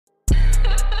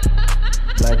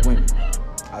Black women,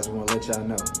 I just want to let y'all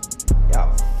know,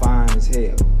 y'all fine as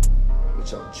hell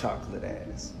with your chocolate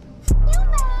ass. You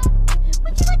mad?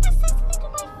 Would you like to say something to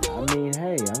my face? I mean,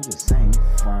 hey, I'm just saying, you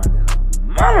fine than a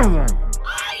motherfucker.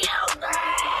 Are you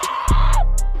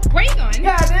mad? Where you going?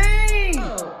 God dang!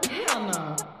 Oh, hell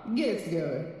no. Get it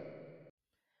together.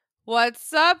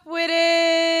 What's up with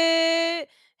it?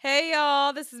 Hey,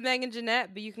 y'all. This is Meg and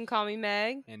Jeanette, but you can call me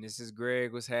Meg. And this is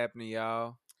Greg. What's happening,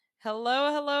 y'all?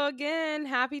 Hello again.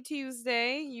 Happy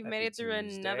Tuesday. You made Happy it through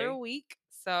another Tuesday. week.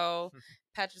 So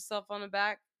pat yourself on the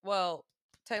back. Well,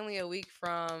 technically a week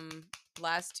from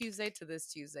last Tuesday to this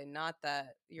Tuesday. Not that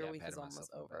your Yeah, week is patted almost myself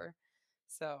on the back. over.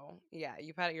 So, yeah,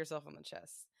 you patted yourself on the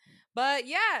chest. But,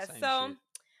 yeah, Same so shit.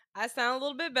 I sound a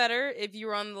little bit better. If you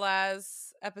were on the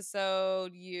last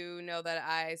episode, you know that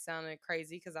I sounded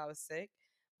crazy because I was sick.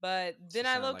 But then She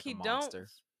I sound low like a key don't. monster.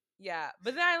 Yeah,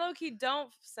 but then I low key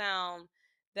don't sound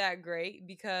that great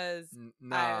because I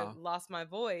Nah. lost my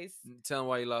voice. Tell them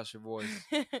why you lost your voice.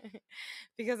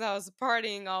 Because I was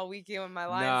partying all weekend with my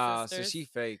line Nah, sisters. so she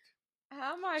fake.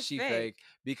 How am I She fake?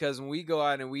 because when we go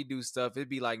out and we do stuff, it'd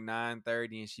be like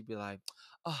 9:30 and she'd be like,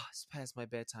 "Oh, it's past my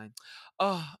bedtime.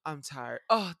 Oh, I'm tired.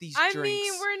 Oh, these I drinks."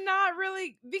 mean, we're not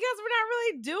really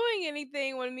doing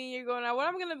anything when me and you're going out. What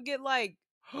am I gonna get like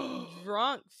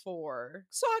drunk for?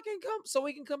 So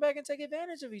we can come back and take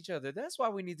advantage of each other. That's why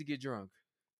we need to get drunk.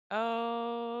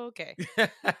 Okay.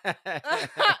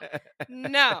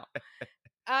 No.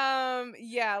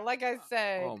 Yeah, like I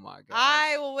said, Oh my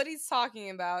gosh. what he's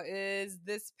talking about is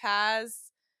this past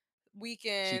She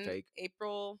weekend, fake.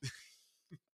 April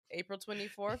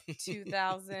 24th,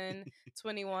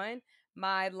 2021.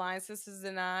 My line sisters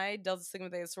and I, Delta Sigma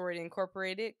Theta Sorority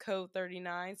Incorporated, Code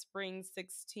 39, Spring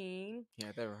 16.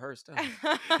 Yeah, they rehearsed,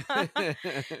 huh?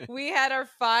 We had our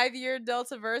 5-year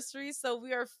Deltaversary, so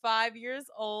we are 5 years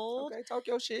old. Okay, talk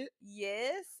your shit.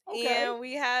 Yes. Okay. And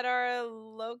we had our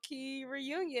low-key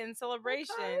reunion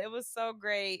celebration. Okay. It was so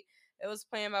great. It was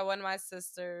planned by one of my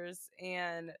sisters,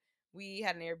 and we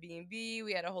had an Airbnb.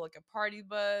 We had a whole like a party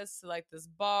bus to like this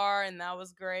bar, and that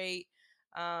was great.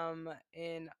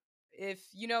 And if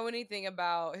you know anything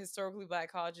about historically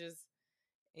black colleges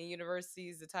and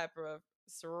universities, the type of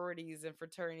sororities and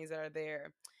fraternities that are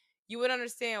there, you would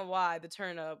understand why the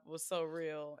turn up was so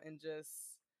real and just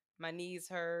my knees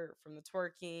hurt from the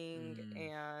twerking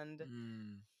and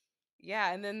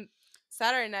yeah. And then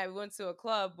Saturday night we went to a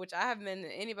club, which I haven't been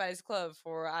in anybody's club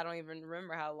for I don't even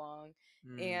remember how long.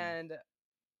 And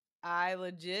I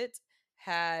legit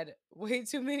had way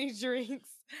too many drinks.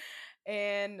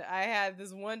 And I had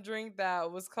this one drink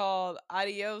that was called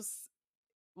Adios.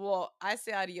 Well, I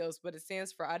say adios, but it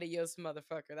stands for adios,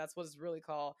 motherfucker. That's what it's really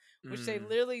called, which they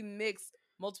literally mixed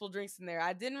multiple drinks in there.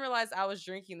 I didn't realize I was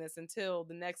drinking this until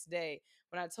the next day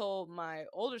when I told my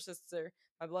older sister,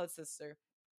 my blood sister,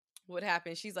 what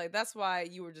happened. She's like, that's why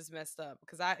you were just messed up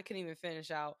because I couldn't even finish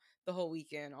out the whole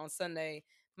weekend. On Sunday,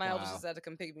 my older sister had to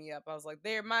come pick me up. I was like,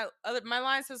 my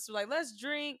line sister was like, let's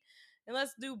drink and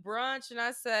let's do brunch. And I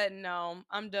said, no,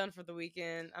 I'm done for the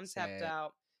weekend. I'm tapped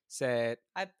out. Sad.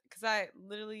 I'm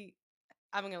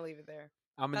gonna leave it there.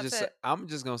 I'm That's just it. I'm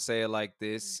just gonna say it like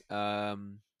this. I've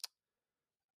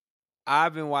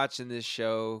been watching this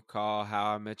show called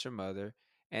How I Met Your Mother,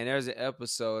 and there's an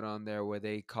episode on there where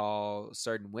they call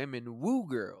certain women woo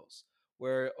girls.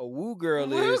 Where a woo girl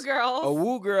Woo is girls. a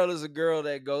woo girl is a girl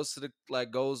that goes to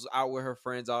goes out with her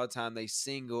friends all the time. They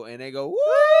single and they go woo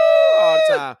all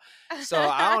the time. So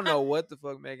I don't know what the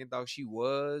fuck Megan thought she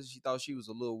was. She thought she was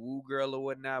a little woo girl or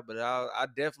whatnot. But I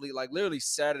definitely like literally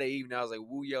Saturday evening I was like,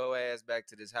 woo your ass back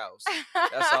to this house.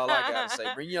 That's all I gotta say.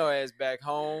 Bring your ass back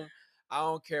home. I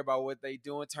don't care about what they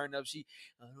doing. Turn up.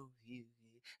 I don't feel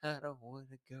it. I don't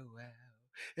want to go out.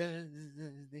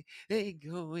 They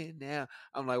going now.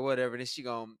 I'm like, whatever. Then she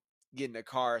gonna get in the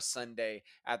car Sunday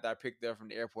after I picked her up from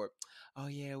the airport. Oh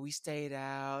yeah, we stayed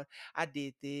out. I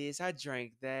did this. I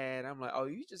drank that. I'm like, oh,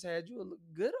 you just had you a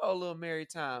good old little merry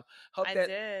time. Hope I that.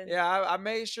 did. Yeah, I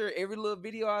made sure every little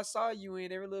video I saw you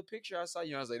in, every little picture I saw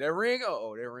you, I was like, that ring.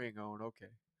 Oh, that ring on. Okay.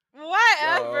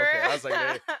 Whatever. Oh, okay. I was like,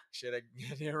 hey, shit,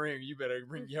 that ring. You better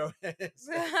bring your ass.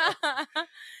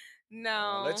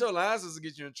 No. Let your license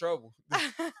get you in trouble.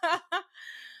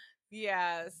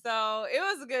 Yeah, so it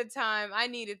was a good time. I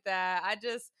needed that.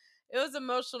 It was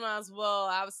emotional as well.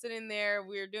 I was sitting there,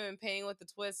 we were doing Painting with the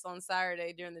Twist on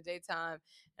Saturday during the daytime,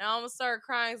 and I almost started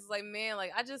crying. It's like, man,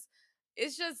 like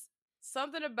it's just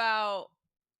something about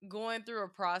going through a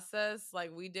process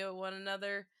like we did with one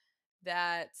another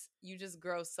that you just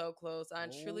grow so close. I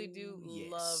truly do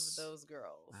love those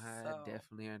girls. I So.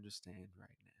 definitely understand right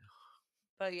now.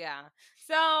 But yeah.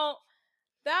 So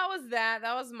that was that.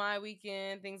 That was my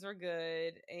weekend. Things were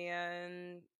good.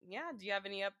 And yeah, do you have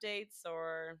any updates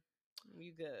or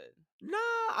you good? Nah,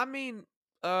 I mean,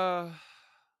 uh,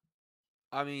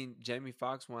 Jamie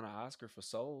Foxx won an Oscar for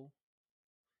Soul.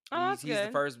 Oh, that's He's the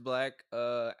good. first black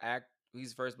act.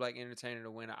 He's the first black entertainer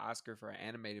to win an Oscar for an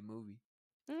animated movie.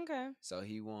 Okay. So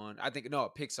he won. I think no, a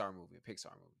Pixar movie,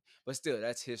 But still,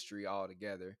 that's history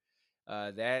altogether.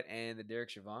 That and the Derek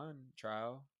Chauvin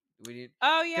trial. We didn't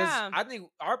Oh because yeah. I think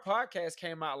our podcast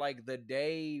came out like the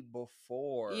day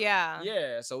before. Yeah.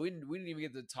 Yeah. So we didn't even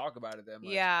get to talk about it that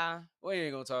much. Yeah. We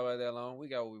ain't gonna talk about it that long. We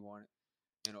got what we wanted.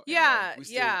 You know. In a way. Yeah.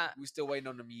 Yeah. We still waiting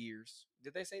on them years.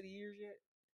 Did they say the years yet?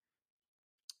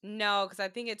 No, because I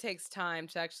think it takes time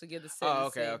to actually get the Oh,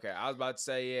 sentencing. okay. I was about to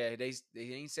say, yeah, they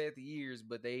ain't said the years,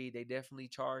 but they definitely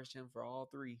charged him for all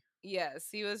three. Yes,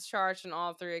 he was charged on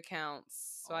all three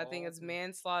accounts. So I think All it's three.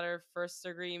 manslaughter, first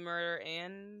degree murder,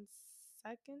 and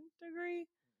second degree.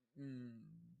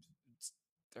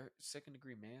 Second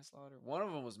degree manslaughter. One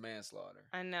of them was manslaughter.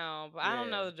 I know, but I don't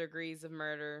know Yeah. the degrees of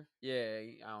murder. Yeah,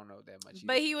 I don't know that much.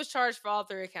 But either. he was charged for all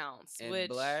three accounts, And which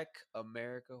Black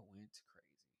America went crazy.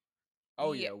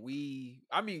 Oh yeah,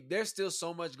 there's still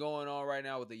so much going on right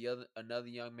now with another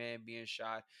young man being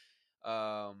shot,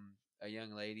 a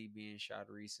young lady being shot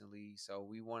recently. So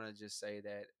we want to just say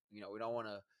that we don't want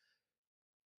to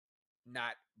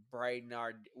not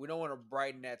we don't want to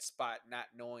brighten that spot not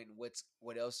knowing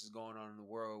what else is going on in the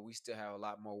world. We still have a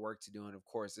lot more work to do, and of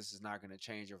course this is not going to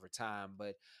change over time,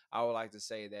 but I would like to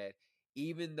say that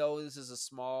even though this is a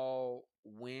small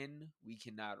win, we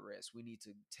cannot rest. We need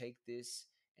to take this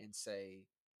and say,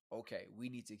 okay, we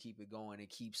need to keep it going and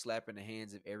keep slapping the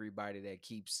hands of everybody that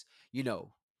keeps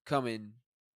coming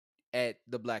at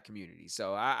the black community.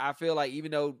 So I feel like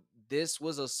even though this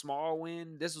was a small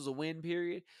win, this was a win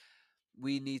period,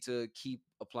 we need to keep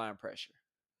applying pressure.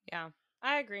 yeah,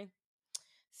 I agree.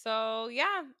 So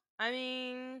yeah,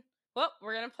 well,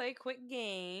 we're gonna play a quick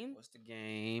game. What's the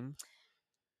game?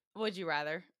 Would you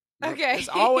rather? No, Okay. it's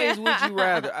always would you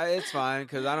rather. It's fine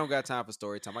because I don't got time for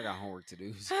story time. I got homework to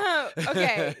do.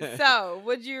 Okay, so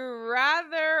would you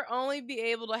rather only be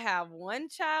able to have one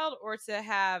child or to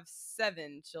have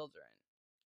 7 children?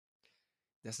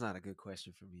 That's not a good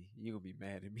question for me. You're gonna be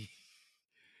mad at me.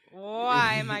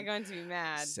 Why am I going to be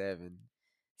mad? 7.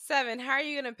 7. How are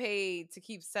you going to pay to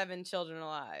keep 7 children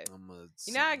alive?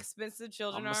 You know how expensive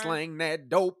children I'm are? slang that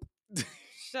dope.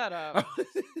 Shut up.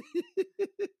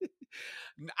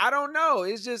 I don't know.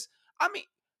 It's just,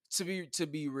 to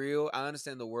be real, I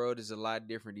understand the world is a lot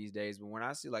different these days. But when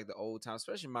I see like the old times,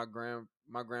 especially my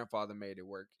grandfather made it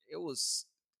work. It was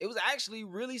actually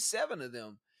really 7 of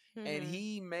them. And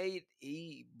Mhm.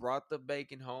 he brought the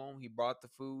bacon home. He brought the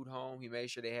food home. He made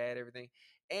sure they had everything,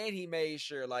 and he made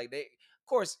sure like of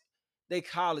course, they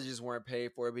colleges weren't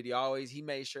paid for it, but he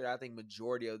made sure that I think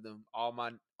majority of them, all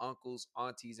my uncles,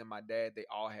 aunties, and my dad, they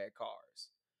all had cars,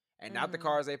 and not the Mhm.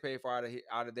 cars they paid for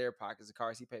out of their pockets, the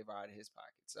cars he paid for out of his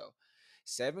pocket. So,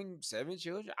 seven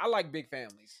children. I like big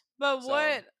families. But So,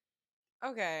 what?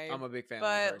 Okay. I'm a big family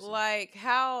But person. like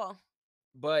how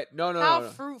But no. how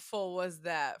fruitful was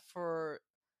that for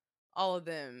all of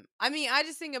them? I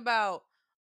just think about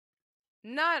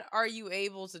not are you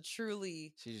able to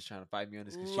truly She's just trying to fight me on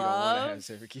this because she don't want to have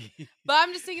 7 kids. but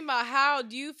I'm just thinking about how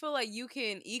do you feel like you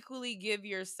can equally give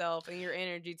yourself and your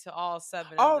energy to all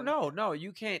 7 Oh of them? no,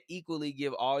 you can't equally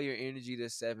give all your energy to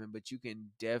 7, but you can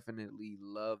definitely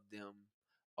love them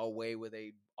away with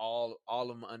all of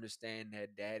them understand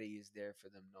that daddy is there for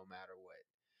them no matter what.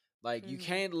 Like you Mhm.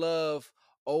 can't love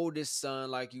oldest son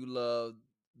like you love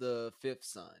the 5th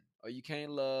son, or you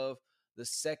can't love the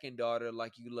second daughter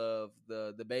like you love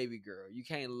the baby girl. You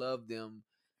can't love them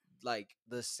like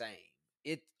the same.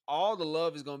 It all the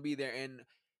love is gonna be there, and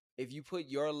if you put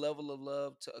your level of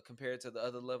love to compared to the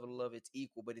other level of love, it's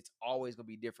equal, but it's always gonna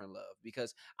be different love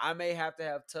because I may have to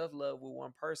have tough love with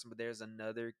one person, but there's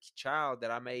another child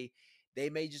that they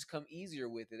may just come easier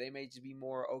with it. They may just be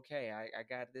more okay. I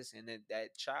got this, and then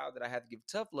that child that I have to give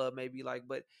tough love may be like,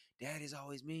 but dad is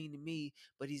always mean to me,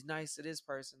 but he's nice to this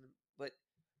person. But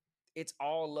it's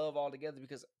all love all together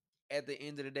because at the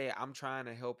end of the day, I'm trying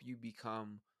to help you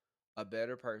become a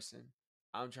better person.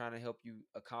 I'm trying to help you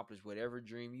accomplish whatever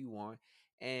dream you want.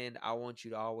 And I want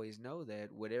you to always know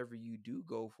that whatever you do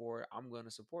go for, I'm going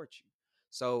to support you.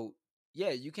 So,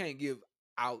 yeah, you can't give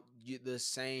out the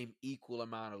same equal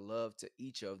amount of love to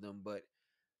each of them. But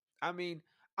I'm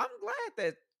glad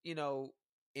that,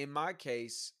 in my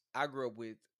case, I grew up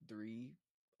with 3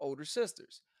 older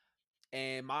sisters.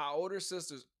 And my older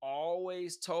sisters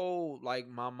always told like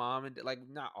my mom and like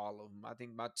not all of them. I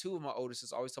think my two of my older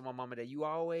sisters always told my mama that you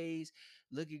always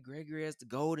look at Gregory as the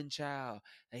golden child,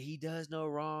 that he does no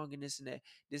wrong and this and that,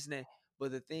 this and that.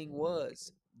 But the thing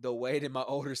was, the way that my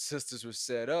older sisters were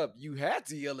set up, you had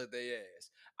to yell at their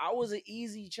ass. I was an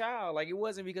easy child. Like it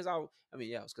wasn't because I mean,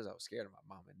 yeah, it was because I was scared of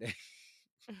my mom and dad.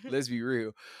 Let's be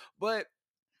real. But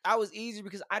I was easy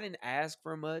because I didn't ask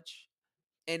for much.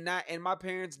 And my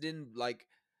parents didn't like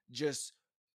just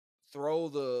throw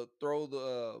the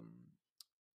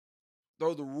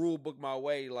rule book my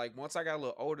way. Like once I got a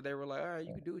little older, they were like, all right,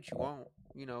 you can do what you want,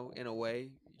 in a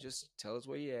way. Just tell us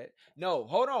where you at. No,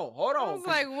 hold on. I was 'cause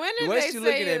like, when the did way they she say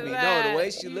looking at me, no, the way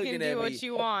that she you looking can at do me, what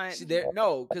you want?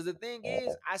 no, because the thing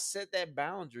is, I set that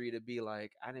boundary to be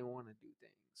like, I didn't want to do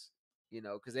things,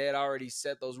 because they had already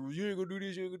set those rules. You ain't gonna do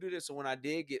this, you ain't gonna do this. So when I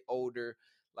did get older,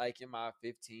 like in my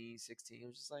 15, 16, it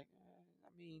was just like, I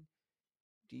mean,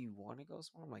 do you want to go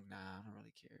somewhere? I'm like, nah, I don't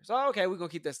really care. So okay, we're gonna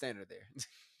keep that standard there.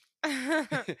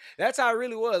 That's how it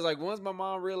really was. Like once my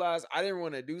mom realized I didn't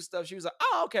want to do stuff, she was like,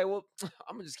 "Oh, okay, well,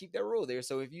 I'm gonna just keep that rule there.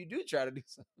 So if you do try to do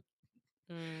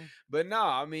something, but no,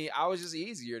 I mean, I was just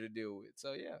easier to deal with.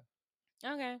 So yeah.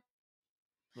 Okay.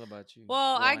 What about you?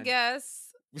 Well, I One.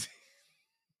 guess.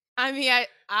 I mean,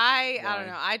 I don't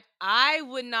Why? know. I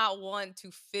would not want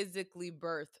to physically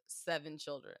birth 7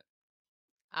 children.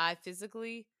 I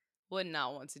physically would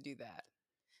not want to do that.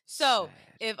 So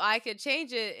Sad. if I could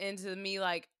change it into me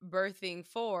like birthing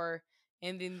 4,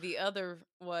 and then the other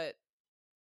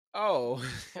Oh,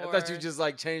 I thought you 4, just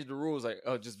like changed the rules. Like,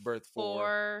 oh, just birth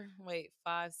 4.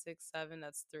 5, 6, 7.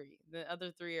 That's 3. The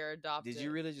other 3 are adopted. Did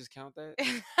you really just count that?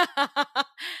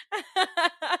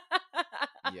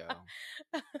 Yo,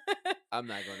 I'm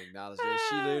not gonna acknowledge that.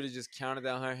 She literally just counted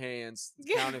down her hands,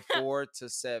 counted 4 to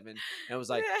 7, and was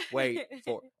like, "Wait,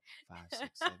 4, 5, 6,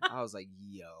 7." I was like,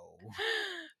 "Yo."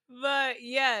 But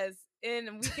yes,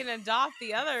 and we can adopt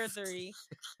the other 3.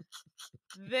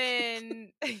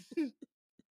 Then,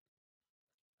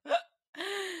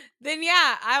 then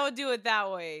yeah, I would do it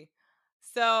that way.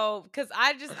 So, because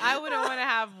I wouldn't want to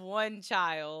have one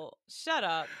child. Shut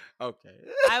up. Okay.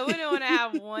 I wouldn't want to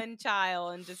have one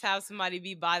child and just have somebody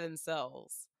be by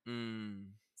themselves.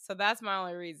 So that's my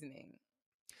only reasoning.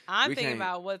 I'm We thinking can't-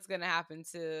 about what's gonna happen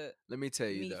to Let me tell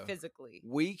you me though, physically.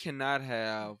 we cannot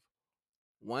have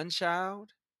one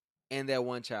child and that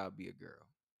one child be a girl.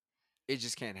 It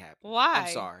just can't happen. Why?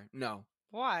 I'm sorry. No,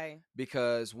 Why?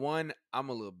 because one, I'm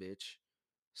a little bitch,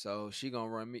 so she gonna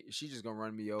run me. She just gonna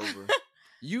run me over.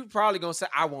 You probably gonna say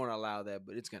I won't allow that,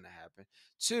 but it's gonna happen.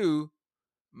 2,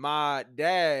 my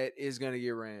dad is gonna get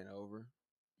ran over.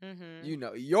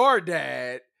 Mm-hmm. Your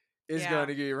dad is Yeah.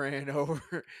 gonna get ran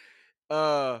over.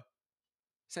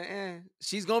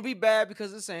 She's gonna be bad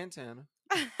because of Santana.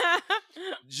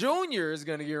 Junior is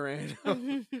gonna get ran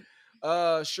over.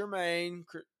 Charmaine.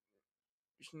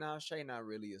 No, Shay not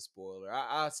really a spoiler.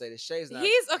 I'll say that Shay's not.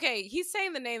 He's okay. He's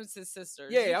saying the names of his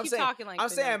sisters. Yeah, You I'm keep saying. talking like I'm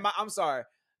the saying. names. I'm sorry.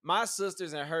 My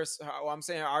sisters and I'm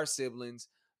saying our siblings.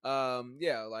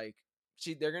 Yeah, like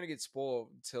they're gonna get spoiled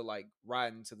to like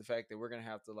right into the fact that we're gonna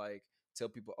have to like tell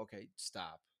people, okay,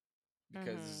 stop,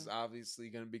 because it's obviously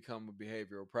gonna become a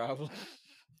behavioral problem.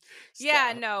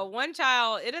 Yeah, Stop. no, one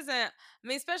child. It doesn't. I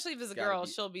mean, especially if it's a Gotta girl,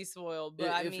 be- she'll be spoiled. But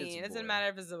I if it's mean, a it doesn't boy. matter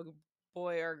if it's a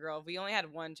boy or a girl. If we only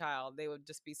had one child, they would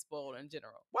just be spoiled in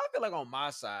general. Well, I feel like on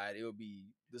my side, it would be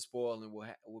the spoiling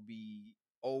would be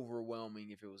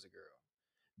overwhelming if it was a girl,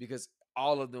 because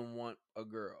all of them want a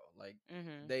girl. Like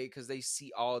because they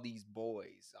see all these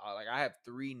boys. Like I have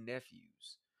 3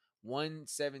 nephews, one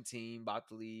 17 about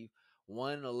to leave,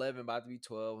 one 11 about to be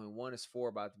 12, and one is 4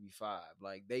 about to be 5.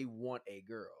 Like they want a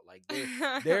girl. Like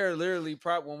they're literally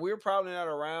when we're probably not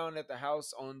around at the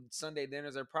house on Sunday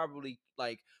dinners, they're probably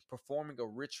like performing a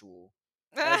ritual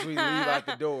as we leave out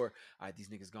the door. All right, these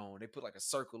niggas gone. They put like a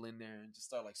circle in there and just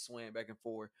start like swaying back and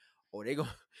forth. Oh, they go.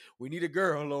 We need a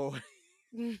girl, Lord.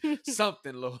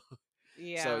 Something, Lord.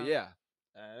 Yeah. So yeah,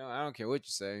 I don't care what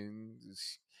you say.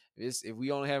 If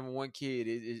we only having one kid,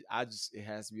 it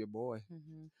has to be a boy.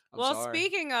 Well, sorry.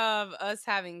 speaking of us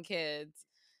having kids,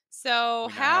 so We're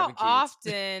not how having kids.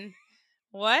 often?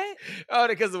 What? Oh,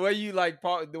 because the way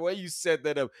you set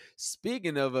that up.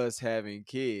 Speaking of us having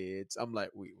kids, I'm like,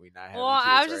 we not having. Well, kids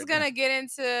I was just right now. gonna get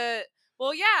into.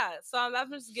 Well, yeah. So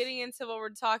I'm just getting into what we're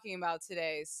talking about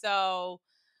today. So,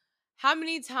 how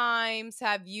many times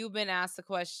have you been asked the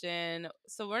question?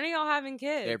 So when are y'all having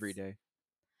kids? Every day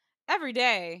Every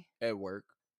day. at work,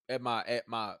 at my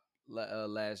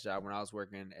last job when I was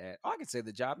working at. Oh, I can say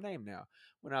the job name now.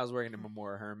 When I was working at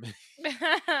Memorial Herman.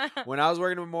 When I was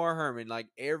working at Memorial Herman, like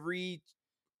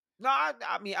No,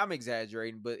 I mean I'm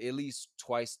exaggerating, but at least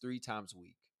twice, 3 times a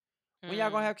week. When y'all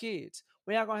gonna Mm. have kids?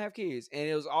 When y'all gonna have kids? And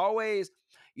it was always,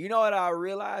 you know what I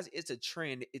realized? It's a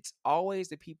trend. It's always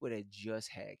the people that just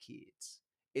had kids.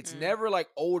 It's Mm. never like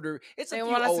older. It's a They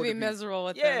few want us to older be people. miserable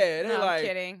with them. Yeah, they're No, I'm like,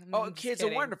 kidding. oh, I'm just kids are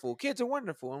kidding. wonderful. Kids are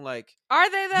wonderful. I'm like, Are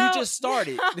they though? you just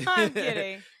started. I'm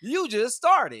kidding. You just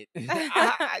started.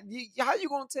 How you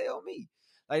gonna tell me?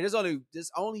 Like,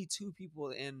 there's only 2 people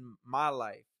in my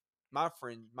life, my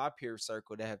friend, my peer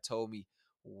circle, that have told me,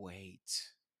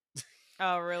 wait.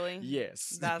 Oh, really?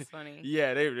 Yes. That's funny.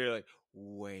 Yeah, they're like,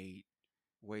 wait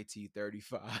till you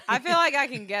 35. I feel like I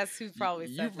can guess who probably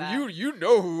you, said that. you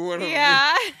know who one of them is.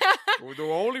 Yeah. The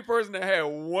only person that had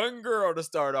one girl to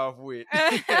start off with.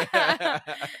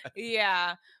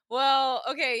 Yeah. Well,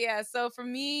 okay, yeah. So for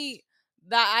me,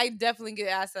 that I definitely get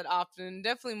asked that often,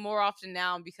 definitely more often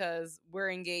now because we're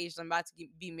engaged. I'm about to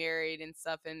be married and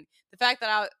stuff. And the fact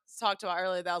that I talked about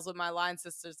earlier that I was with my line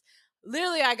sisters,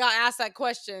 literally I got asked that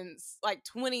question like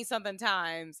 20 something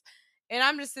times. And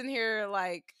I'm just sitting here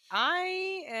like,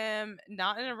 I am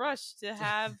not in a rush to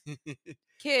have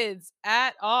kids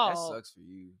at That all. sucks for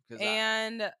you. Because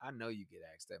And I know you get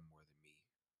asked that more than me.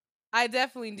 I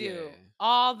definitely do Yeah.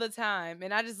 all the time.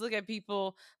 And I just look at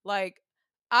people like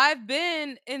I've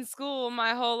been in school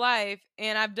my whole life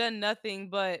and I've done nothing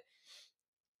but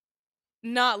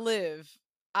not live.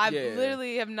 I Yeah.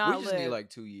 literally have We not just need lived. like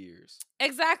 2 years.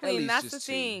 Exactly. at And least that's the just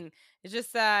 2. thing. It's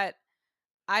just that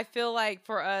I feel like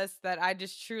for us that I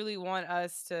just truly want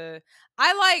us to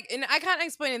I like and I kind of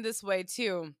explain it this way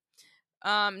too.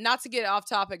 Not to get off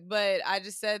topic, but I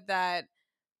just said that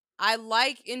I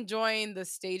like enjoying the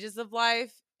stages of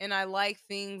life and I like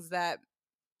things that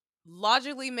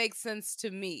logically make sense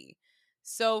to me.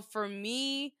 So for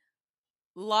me,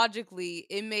 logically,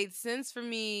 it made sense for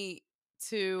me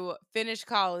to finish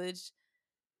college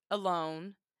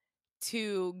alone,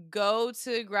 to go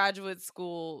to graduate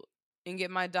school and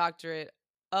get my doctorate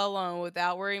alone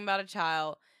without worrying about a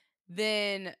child,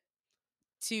 then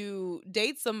to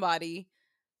date somebody,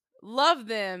 love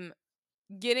them,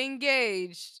 get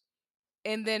engaged,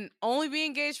 and then only be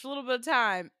engaged for a little bit of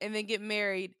time and then get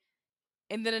married.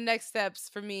 And then the next steps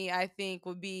for me, I think,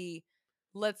 would be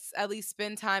let's at least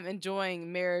spend time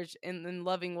enjoying marriage and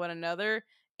loving one another.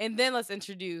 And then let's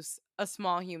introduce a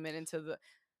small human into the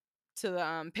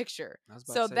picture. I was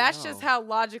about So to say that's just no. how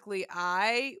logically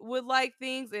I would like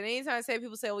things. And anytime I say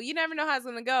people say, well, you never know how it's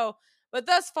gonna go. But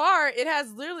thus far, it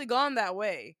has literally gone that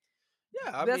way.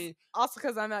 Yeah, I That's mean, also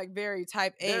because I'm like very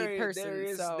type A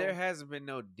person. So there hasn't been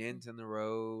no dent in the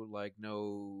road, like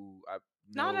no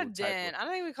not a no type dent. of I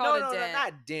don't think we call it a no, dent.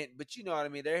 not dent, but you know what I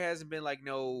mean. There hasn't been like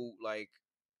no like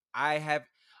I have.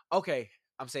 Okay,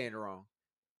 I'm saying it wrong.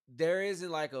 There isn't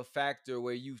like a factor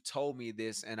where you've told me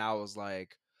this and I was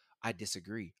like, I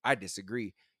disagree. I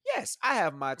disagree. Yes, I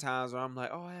have my times where I'm like,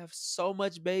 oh, I have so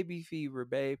much baby fever,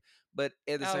 babe. But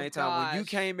at the Oh, same time, when you gosh.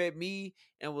 came at me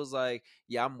and was like,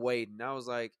 yeah, I'm waiting, I was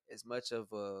like, as much of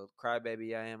a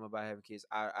crybaby I am about having kids,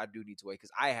 I do need to wait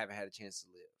because I haven't had a chance to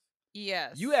live.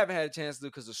 Yes. You haven't had a chance to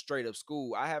live because of straight up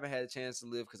school. I haven't had a chance to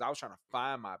live because I was trying to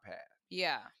find my path.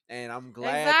 Yeah. And I'm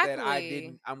glad that I Exactly.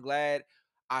 didn't. I'm glad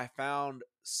I found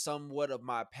somewhat of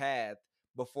my path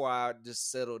before I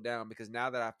just settled down. Because now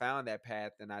that I found that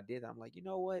path and I did, I'm like, you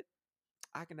know what?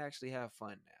 I can actually have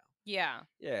fun now. Yeah.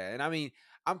 Yeah, and I mean,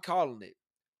 I'm calling it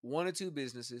 1 or 2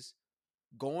 businesses,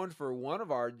 going for one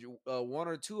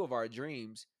or two of our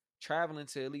dreams, traveling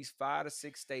to at least 5 to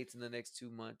 6 states in the next 2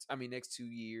 months. I mean, next 2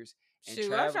 years, and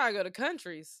Shoot, I'm trying to go to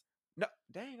countries. No,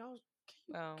 dang, I was.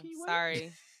 Oh, Can you wait?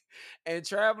 sorry. And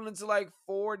traveling to like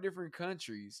 4 different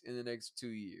countries in the next 2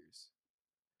 years.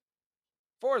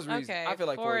 4 is reasonable. Okay, I feel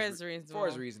like 4 is reasonable. 4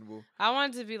 is reasonable. I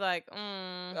wanted to be like,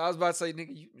 I was about to say,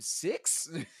 nigga, you 6?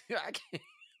 I can't.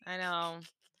 I know.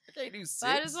 I can't do 6.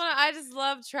 But I just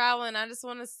love traveling. I just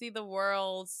want to see the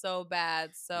world so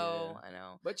bad. So Yeah. I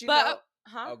know. But you But know,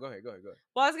 huh? oh, go ahead.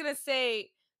 Well, I was gonna say.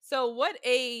 So, what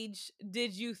age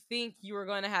did you think you were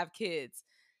going to have kids?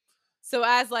 So,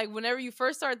 as like whenever you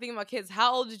first started thinking about kids,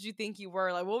 how old did you think you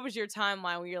were? Like, what was your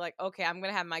timeline where you're like, okay, I'm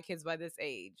gonna have my kids by this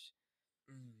age?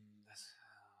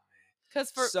 Because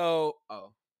for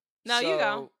no, you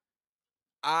go.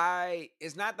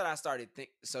 It's not that I started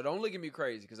thinking. So don't look at me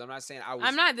crazy because I'm not saying I was.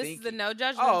 I'm not. This thinking, is the no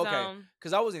judgment oh, okay. zone.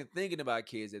 Because I wasn't thinking about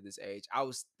kids at this age. I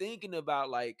was thinking about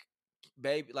like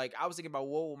baby. Like I was thinking about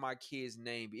what would my kid's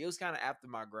name be. It was kind of after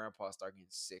my grandpa started getting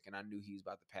sick, and I knew he was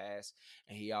about to pass.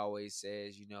 And he always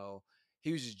says, you know,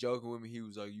 he was just joking with me. He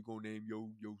was like, "You gonna name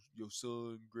your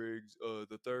son Greg's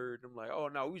the third?" I'm like, "Oh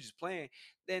no, we just playing."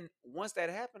 Then once that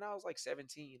happened, I was like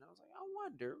 17. I was like, I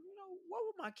wonder, you know, what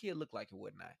would my kid look like and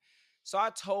whatnot. So I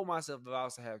told myself if I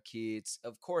was to have kids,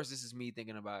 of course, this is me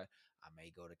thinking about I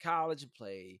may go to college and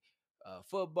play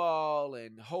football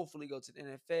and hopefully go to the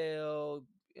NFL,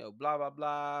 blah, blah,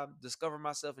 blah, discover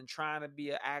myself and trying to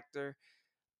be an actor.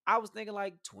 I was thinking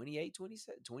like 28,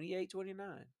 27, 28,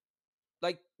 29.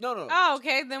 Like, no, Oh,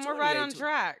 okay. Then we're right 28, on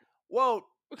track. Well,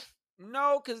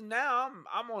 no, because now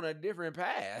I'm on a different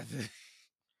path.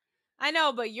 I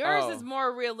know, but yours is Oh.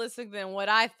 more realistic than what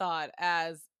I thought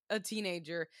as a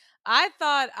teenager. I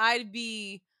thought I'd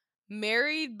be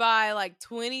married by like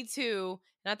 22,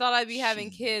 and I thought I'd be having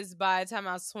She. kids by the time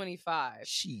I was 25.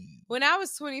 She. When I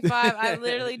was 25, I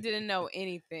literally didn't know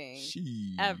anything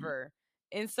She. ever.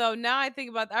 And so now I think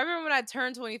about I remember when I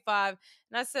turned 25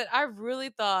 and I said, I really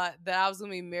thought that I was going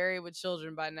to be married with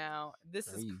children by now. This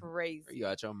is crazy. You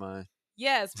out your mind.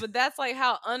 Yes, but that's like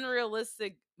how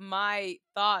unrealistic my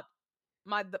thought,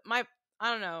 my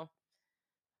I don't know,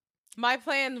 my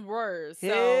plans were. So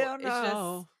Hell it's just.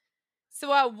 no.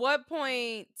 So at what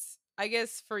point, I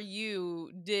guess for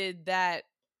you, did that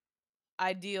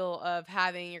ideal of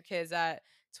having your kids at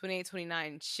 28,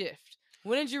 29 shift?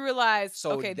 When did you realize,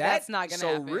 So okay, that's not going to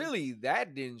happen? So really,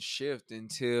 that didn't shift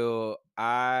until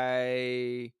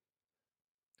I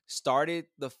started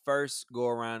the first go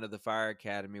around of the fire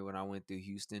academy when I went through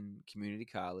Houston Community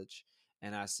College.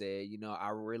 And I said, I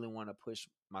really want to push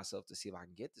myself to see if I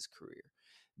can get this career.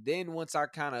 Then once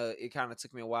it kind of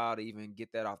took me a while to even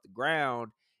get that off the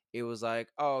ground. It was like,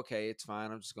 oh, okay, it's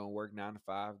fine. I'm just going to work 9 to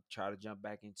 5, try to jump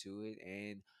back into it.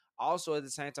 And also at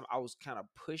the same time, I was kind of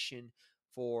pushing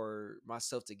for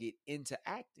myself to get into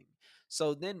acting.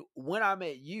 So then when I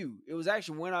met you, it was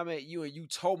actually when I met you and you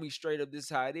told me straight up this is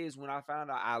how it is. When I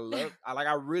found out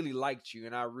I really liked you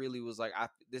and I really was like,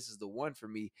 this is the one for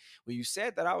me. When you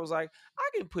said that, I was like,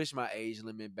 I can push my age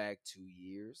limit back 2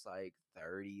 years, like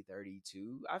 30,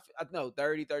 32. No,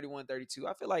 30, 31, 32.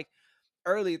 I feel like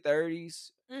early 30s,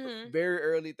 very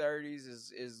early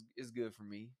 30s is good for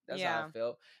me. That's how I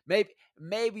felt.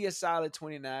 Maybe a solid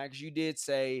 29 because you did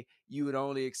say you would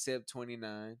only accept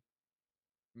 29.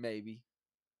 Maybe.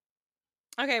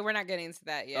 Okay, we're not getting into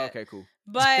that yet. Okay, cool.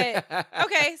 But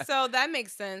okay, so that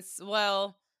makes sense.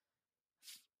 Well,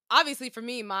 obviously for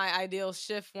me, my ideal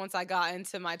shift once I got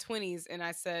into my 20s and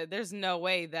I said there's no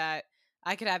way that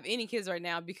I could have any kids right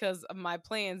now because my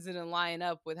plans didn't line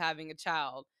up with having a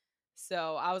child.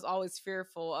 So I was always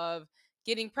fearful of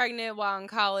getting pregnant while in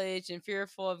college and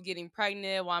fearful of getting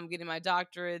pregnant while I'm getting my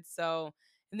doctorate. So,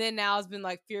 and then now it's been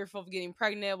like fearful of getting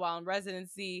pregnant while in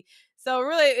residency. So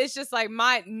really, it's just like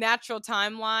my natural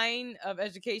timeline of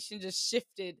education just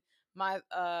shifted my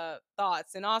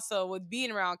thoughts. And also with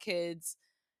being around kids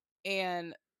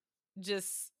and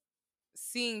just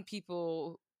seeing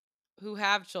people who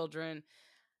have children.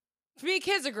 For me,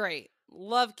 kids are great.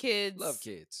 Love kids. Love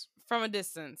kids. From a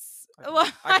distance.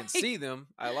 I can see them.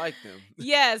 I like them.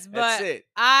 Yes, but That's it.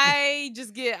 I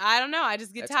just get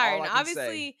That's tired. all I And can obviously,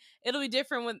 say. it'll be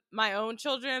different with my own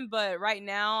children, but right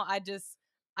now, I just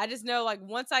know like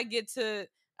once I have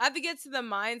to get to the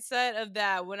mindset of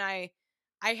that when I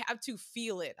have to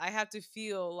feel it. I have to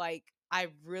feel like I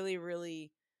really,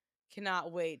 really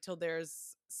cannot wait till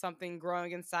there's something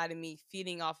growing inside of me,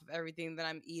 feeding off of everything that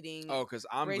I'm eating. Oh, because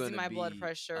I'm raising my be blood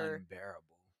pressure unbearable.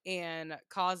 and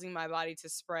causing my body to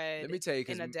spread. Let me tell you,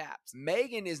 because and adapt.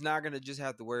 Megan is not gonna just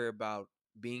have to worry about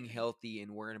being healthy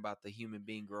and worrying about the human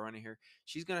being growing in her.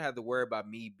 She's gonna have to worry about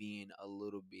me being a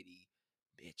little bitty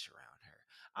bitch around her.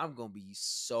 I'm gonna be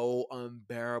so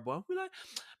unbearable. I'll be like,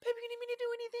 baby, you need me to do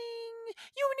anything?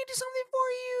 You want me to do something for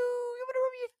you? You want me to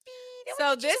rub your feet?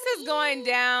 So this is going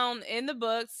down in the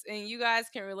books, and you guys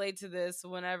can relate to this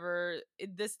whenever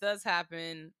this does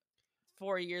happen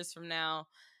 4 years from now,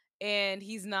 and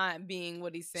he's not being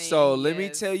what he's saying. So let me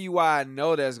tell you why I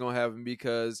know that's gonna happen,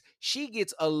 because she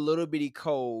gets a little bitty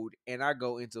cold and I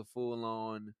go into full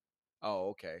on. Oh,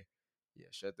 okay, yeah,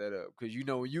 shut that up. Because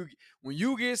when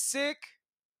you get sick,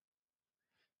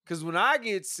 because when I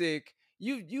get sick,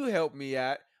 you help me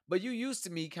out, but you used to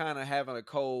me kind of having a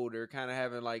cold or kind of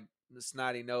having like the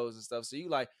snotty nose and stuff. So you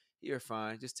like, you're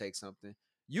fine, just take something.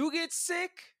 You get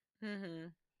sick,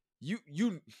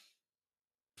 you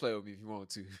play with me if you want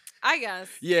to. I guess.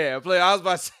 Yeah, play. I was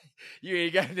about to say, you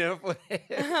ain't got enough for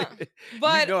that.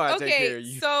 But I okay, take care of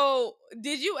you. So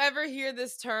did you ever hear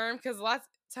this term? Because lots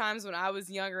of times when I was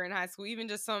younger in high school, even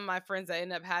just some of my friends that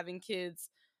end up having kids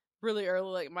really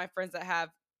early, like my friends that have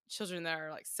children that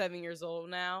are like 7 years old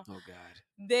now. Oh God.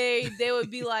 They would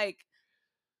be like,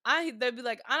 I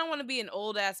don't want to be an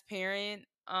old ass parent.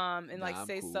 and like Nah, I'm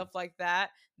say cool. stuff like that.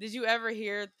 Did you ever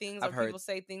hear things I've or heard. people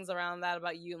say things around that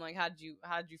about you, and like how'd you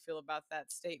feel about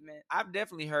that statement? I've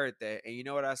definitely heard that, and you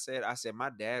know what I said? I said my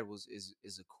dad is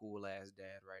a cool ass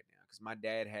dad right now because my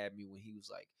dad had me when he was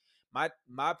like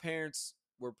my parents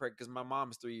were pregnant because my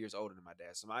mom is 3 years older than my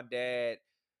dad. So my dad,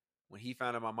 when he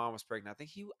found out my mom was pregnant, I think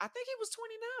he was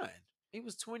 29. He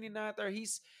was 29, 30.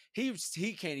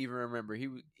 He can't even remember.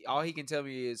 All he can tell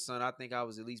me is, son, I think I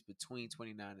was at least between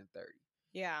 29 and 30.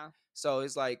 Yeah. So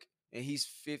it's like, and he's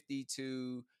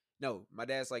 52. No, my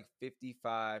dad's like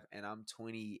 55, and I'm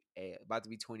 28, about to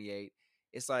be 28.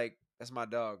 It's like that's my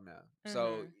dog now.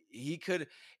 So Mhm. he could,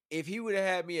 if he would have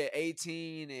had me at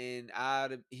 18 and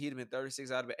he'd have been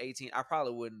 36, I'd have been 18. I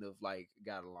probably wouldn't have like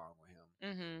got along with him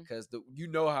Mhm. because you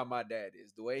know how my dad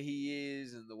is, the way he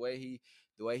is, and the way he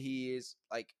is.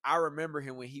 Like I remember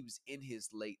him when he was in his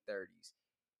late 30s.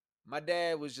 My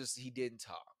dad was just he didn't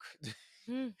talk,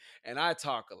 Mm. and I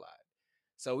talk a lot.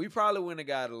 So we probably wouldn't have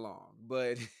got along.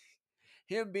 But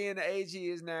him being the age he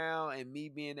is now and me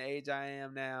being the age I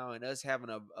am now and us having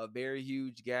a very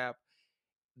huge gap,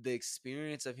 the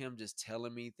experience of him just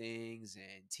telling me things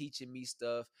and teaching me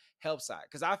stuff helps out.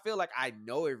 Because I feel like I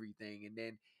know everything. And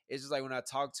then it's just like when I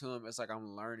talk to him, it's like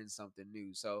I'm learning something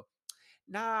new. So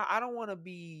nah, I don't want to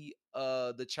be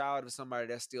the child of somebody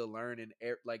that's still learning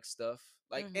like stuff.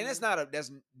 Like, and it's Mhm. not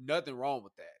there's nothing wrong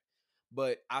with that.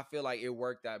 But I feel like it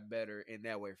worked out better in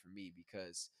that way for me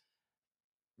because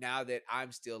now that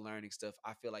I'm still learning stuff,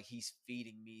 I feel like he's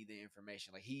feeding me the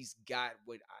information. Like he's got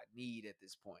what I need at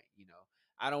this point.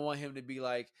 I don't want him to be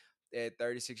like at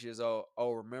 36 years old.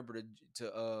 Oh, remember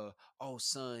oh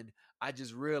son, I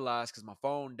just realized because my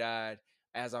phone died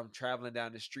as I'm traveling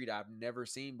down the street I've never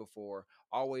seen before.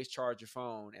 Always charge your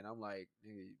phone, and I'm like,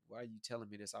 nigga, why are you telling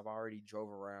me this? I've already drove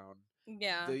around.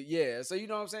 Yeah. So you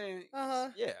know what I'm saying? Uh-huh.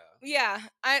 Yeah. Yeah.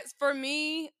 For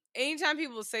me, anytime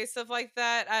people say stuff like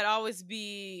that, I'd always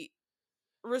be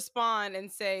respond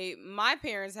and say my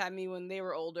parents had me when they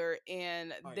were older,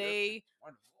 and Oh, your they parents are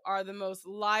wonderful. are the most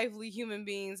lively human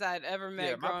beings I'd ever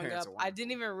Yeah, met my growing parents up. are I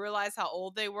didn't wonderful. even realize how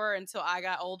old they were until I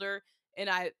got older, and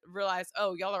I realized,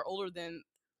 oh, y'all are older than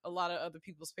a lot of other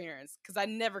people's parents, because I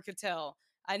never could tell.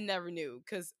 I never knew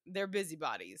because they're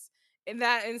busybodies. And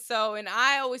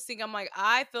I always think, I'm like,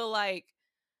 I feel like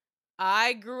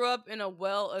I grew up in a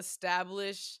well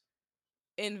established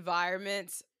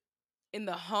environment in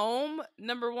the home.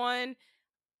 Number one,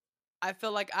 I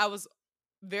feel like I was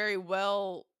very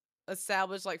well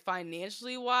established, like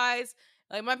financially wise.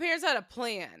 Like my parents had a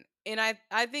plan. And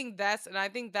I think that's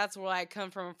where I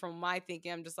come from my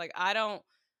thinking. I'm just like, I don't,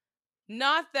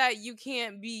 not that you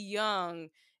can't be young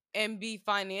and be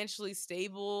financially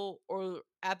stable or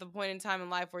at the point in time in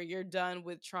life where you're done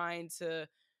with trying to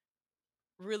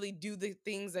really do the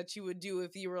things that you would do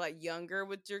if you were like younger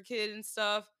with your kid and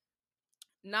stuff.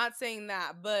 Not saying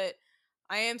that, but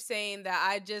I am saying that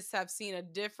I just have seen a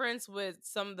difference with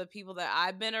some of the people that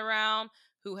I've been around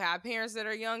who have parents that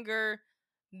are younger,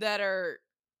 that are,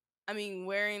 I mean,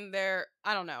 wearing their,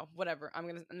 I don't know, whatever.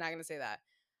 I'm not gonna say that.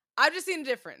 I've just seen a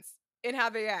difference in how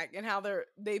they act and how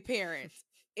they parent.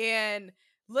 And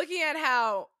looking at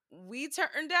how we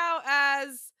turned out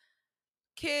as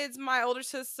kids, my older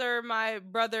sister, my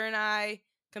brother, and I,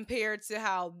 compared to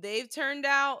how they've turned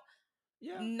out.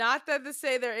 Yeah. Not that to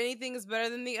say that anything is better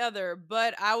than the other,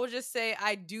 but I would just say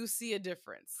I do see a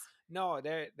difference. No,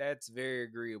 that's very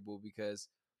agreeable because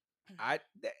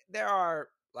there are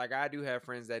like I do have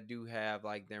friends that do have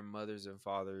like their mothers and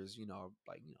fathers,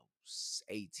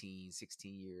 18,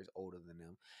 16 years older than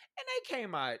them. And they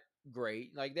came out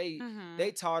great. Like Mm-hmm.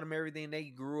 they taught them everything. They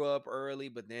grew up early,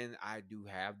 but then I do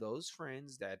have those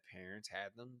friends that parents had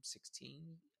them 16,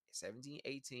 17,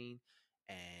 18,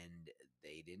 and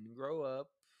they didn't grow up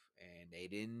and they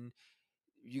didn't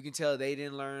you can tell they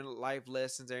didn't learn life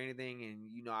lessons or anything.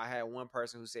 And I had one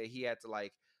person who said he had to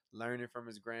like learn it from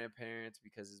his grandparents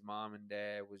because his mom and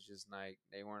dad was just like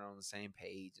they weren't on the same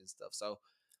page and stuff. So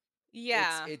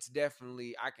Yeah. it's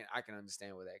definitely I can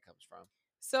understand where that comes from.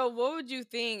 So, what would you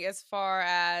think as far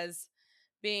as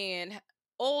being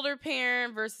older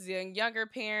parent versus a younger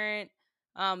parent?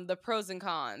 The pros and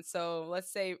cons. So,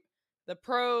 let's say the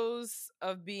pros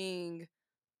of being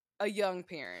a young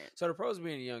parent. So the pros of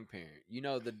being a young parent,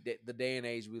 the day and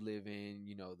age we live in,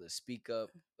 the speak up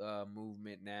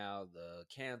movement now, the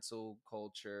cancel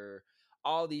culture,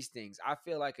 all these things. I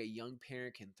feel like a young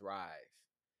parent can thrive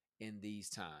in these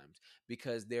times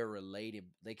because they're related.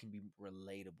 They can be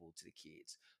relatable to the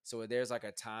kids. So if there's like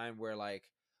a time where like,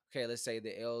 okay, let's say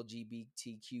the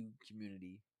LGBTQ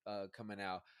community coming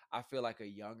out, I feel like a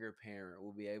younger parent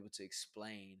will be able to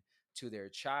explain to their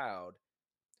child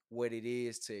what it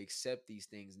is to accept these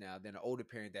things now than an older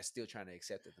parent that's still trying to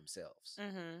accept it themselves.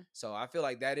 Mm-hmm. So I feel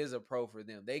like that is a pro for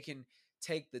them. They can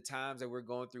take the times that we're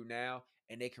going through now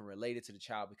and they can relate it to the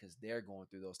child because they're going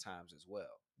through those times as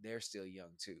well. They're still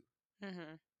young too.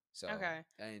 Mm-hmm. So, Okay.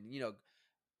 and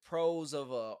pros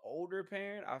of a older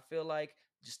parent, I feel like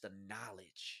just the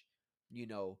knowledge, you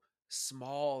know,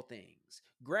 small things.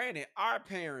 Granted, our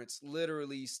parents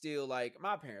literally still like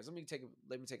my parents. Let me take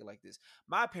it like this.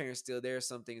 My parents still, there are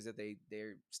some things that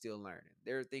they're still learning.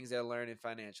 There are things they're learning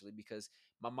financially because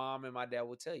my mom and my dad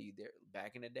will tell you there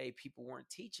back in the day people weren't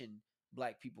teaching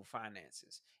black people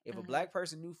finances. If a Mm-hmm. black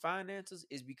person knew finances,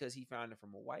 is because he found it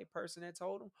from a white person that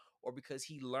told him, or because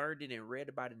he learned it and read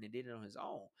about it and did it on his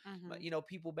own. Mm-hmm. But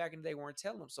people back in the day weren't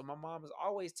telling him. So my mom is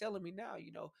always telling me now,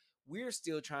 we're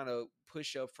still trying to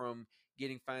push up from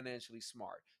getting financially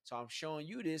smart. So I'm showing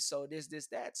you this, so this,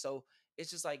 that. So it's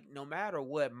just like no matter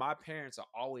what, my parents are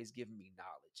always giving me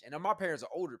knowledge. And my parents are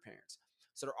older parents.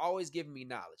 So they're always giving me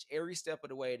knowledge. Every step of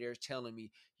the way, they're telling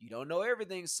me, you don't know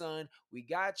everything, son. We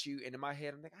got you. And in my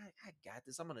head, I'm like, I got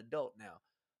this. I'm an adult now.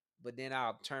 But then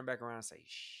I'll turn back around and say,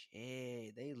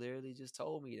 shit, they literally just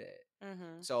told me that.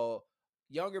 Mm-hmm. So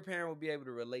younger parent will be able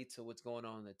to relate to what's going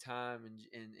on in the time and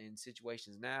in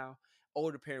situations now.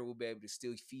 Older parent will be able to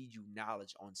still feed you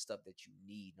knowledge on stuff that you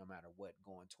need no matter what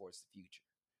going towards the future.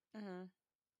 Mm-hmm.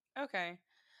 Okay.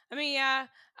 I mean, yeah,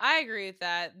 I agree with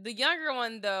that. The younger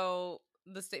one, though,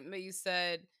 the statement you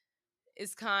said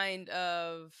is kind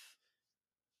of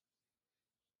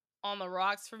on the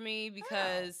rocks for me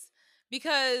because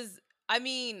I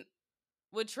mean,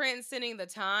 with transcending the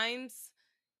times,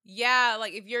 yeah,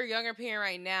 like if you're a younger parent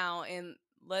right now, and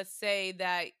let's say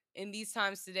that in these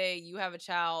times today you have a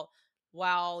child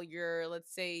while you're,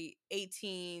 let's say,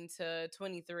 18 to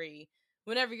 23.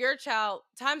 Whenever your child,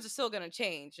 times are still going to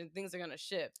change and things are going to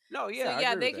shift. No, So yeah, I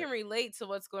yeah, agree they with can that. relate to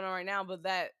what's going on right now, but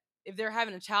that if they're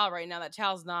having a child right now, that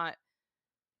child's not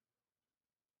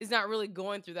is not really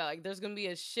going through that. Like there's going to be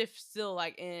a shift still,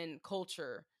 like in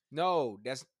culture. No,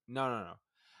 that's no.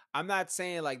 I'm not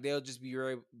saying like they'll just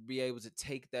be able to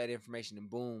take that information and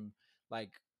boom.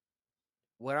 Like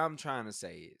what I'm trying to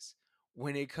say is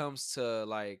when it comes to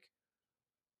like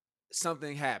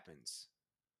something happens,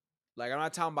 like I'm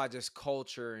not talking about just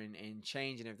culture and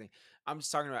change and everything. I'm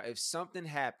just talking about if something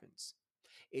happens,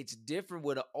 it's different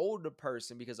with an older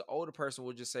person because an older person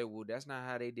will just say, "Well, that's not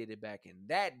how they did it back in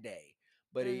that day."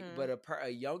 But Mm-hmm. a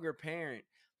younger parent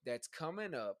that's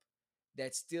coming up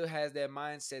that still has that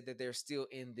mindset that they're still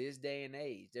in this day and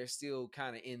age. They're still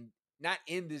kind of in not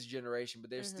in this generation, but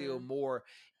they're still Mm-hmm. more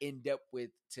in depth with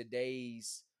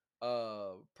today's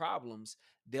problems.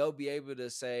 They'll be able to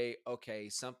say, okay,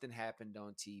 something happened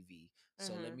on TV,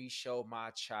 so let Mm-hmm. me show my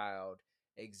child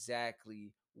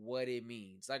exactly what it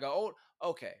means. Like a old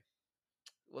okay,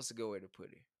 what's a good way to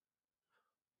put it?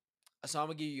 So I'm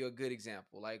gonna give you a good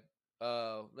example. Like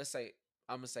let's say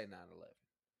I'm gonna say 9/11.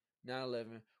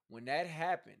 9/11, when that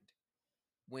happened,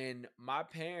 when my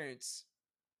parents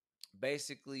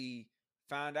basically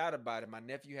found out about it, my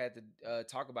nephew had to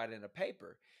talk about it in a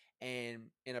paper, and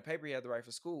in a paper he had to write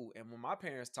for school. And when my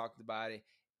parents talked about it,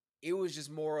 it was just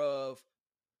more of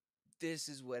this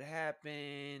is what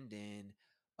happened, and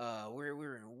we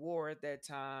were in war at that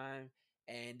time,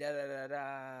 and da da da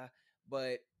da.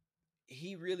 But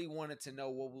he really wanted to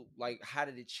know like how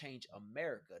did it change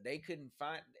America. They couldn't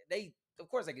find they of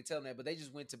course I could tell them that, but they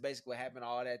just went to basically what happened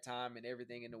all that time and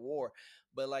everything in the war.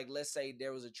 But like let's say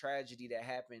there was a tragedy that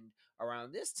happened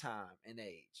around this time and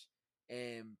age,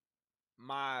 and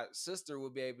my sister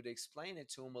would be able to explain it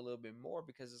to him a little bit more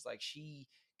because it's like she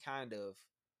kind of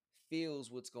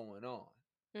feels what's going on.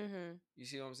 Mm-hmm. You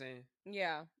see what I'm saying?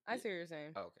 Yeah, I Yeah. see what you're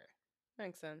saying. Okay.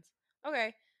 Makes sense.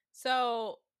 Okay,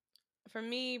 so for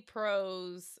me,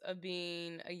 pros of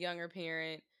being a younger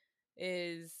parent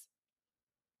is,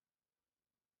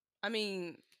 I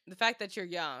mean, the fact that you're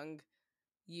young,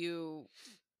 you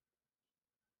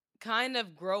kind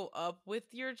of grow up with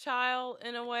your child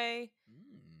in a way.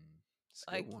 It's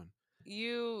a good Like one.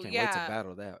 you, Can't wait to yeah.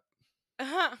 battle that.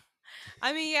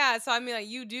 I mean, yeah. So I mean, like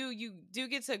you do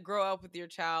get to grow up with your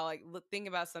child. Like think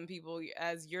about some people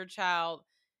as your child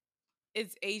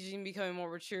is aging, becoming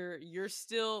more mature. You're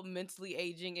still mentally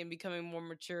aging and becoming more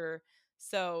mature.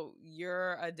 So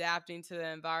you're adapting to the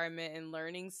environment and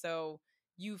learning. So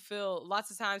you feel lots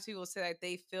of times people say that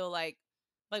they feel like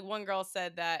one girl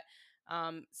said that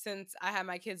since I have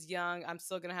my kids young, I'm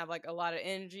still gonna have like a lot of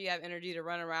energy. I have energy to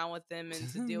run around with them and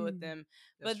to deal with them.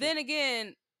 That's But true. then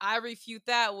again, I refute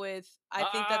that with I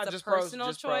think that's a Just pros, personal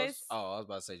just pros. choice. Oh, I was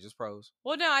about to say just pros.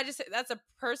 Well, no, I just that's a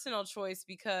personal choice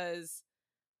because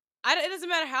it doesn't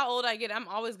matter how old I get. I'm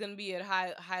always gonna be a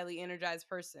highly energized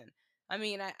person. I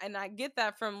mean, I get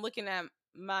that from looking at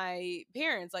my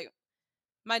parents. Like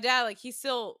my dad, like he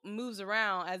still moves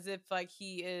around as if like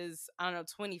he is, I don't know,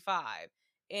 25,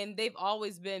 and they've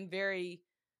always been very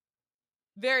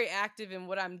very active in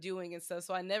what I'm doing and stuff.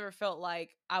 So I never felt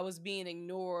like I was being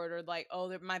ignored or like,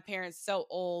 oh, my parents so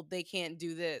old they can't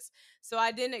do this. So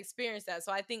I didn't experience that.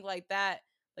 So I think like that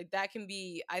can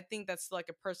be. I think that's like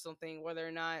a personal thing, whether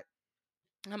or not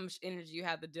how much energy you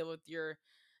have to deal with your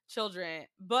children.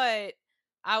 But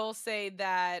I will say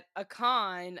that a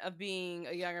con of being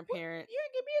a younger parent. You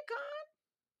didn't give me a con.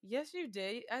 Yes, you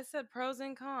did. I said pros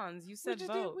and cons. You said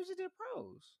both. We just did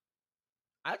pros.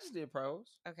 I just did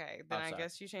pros. Okay, then I'm I sorry.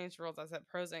 guess you changed the rules. I said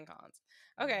pros and cons.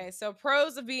 Okay, so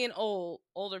pros of being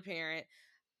older parent.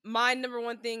 My number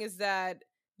one thing is that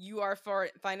you are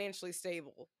financially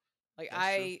stable. Like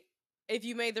That's true. if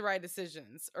you made the right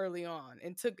decisions early on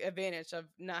and took advantage of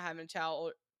not having a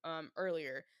child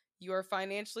earlier, you are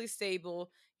financially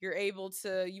stable. You're able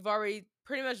to. You've already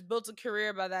pretty much built a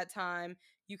career by that time.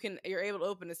 You're able to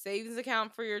open a savings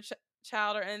account for your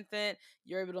child or infant.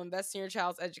 You're able to invest in your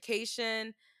child's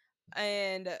education.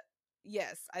 And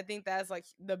yes, I think that's like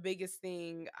the biggest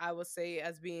thing I would say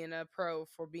as being a pro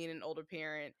for being an older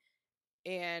parent.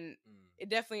 And it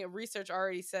definitely, research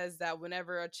already says that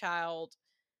whenever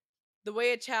the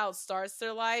way a child starts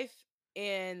their life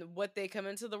and what they come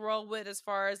into the world with, as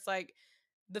far as like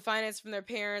the finance from their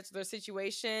parents, their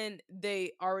situation,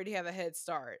 they already have a head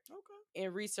start. Okay.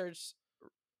 And research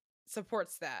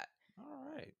supports that. All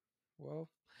right. Well,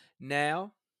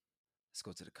 now let's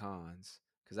go to the cons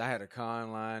because I had a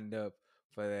con lined up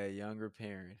for that younger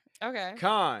parent. Okay.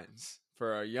 Cons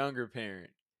for a younger parent.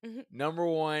 Mhm. Number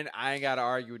one, I ain't got to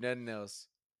argue with nothing else.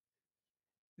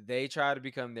 They try to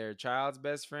become their child's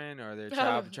best friend, or their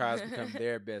child tries to become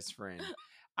their best friend.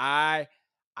 I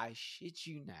shit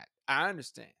you not. I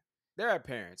understand. There are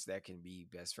parents that can be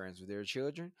best friends with their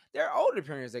children. There are older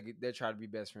parents that try to be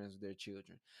best friends with their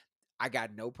children. I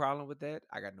got no problem with that.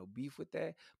 I got no beef with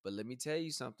that. But let me tell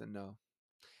you something though.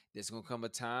 There's gonna come a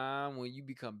time when you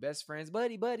become best friends,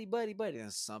 buddy,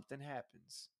 and something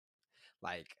happens.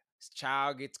 Like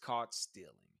child gets caught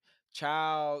stealing.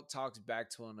 Child talks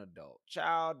back to an adult.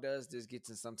 Child does this, gets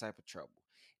in some type of trouble.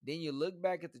 Then you look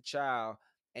back at the child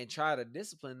and try to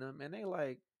discipline them, and they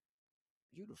like,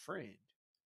 you the friend.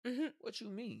 What you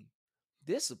mean?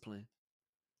 Discipline?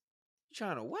 You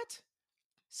trying to what?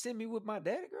 Send me with my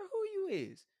daddy, girl? Who you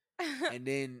is? And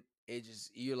then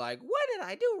you're like, what did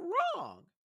I do wrong?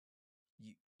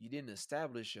 You didn't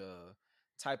establish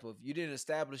you didn't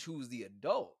establish who's the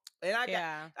adult. And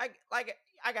I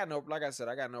got no, like I said,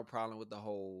 I got no problem with the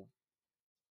whole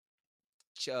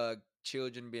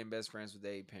children being best friends with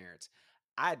their parents.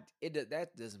 That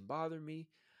doesn't bother me.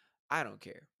 I don't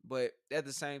care. But at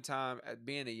the same time,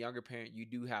 being a younger parent, you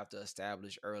do have to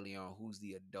establish early on who's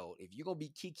the adult. If you're gonna be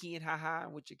kiki and ha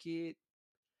with your kid,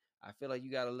 I feel like you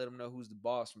got to let them know who's the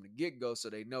boss from the get go, so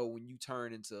they know when you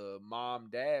turn into mom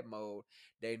dad mode,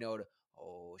 they know that,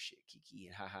 oh shit, kiki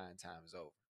and ha and time is over.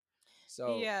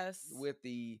 So yes. with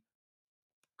the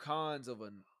cons of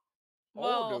an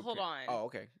hold on. Oh,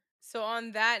 okay. So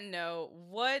on that note,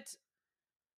 what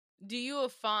do you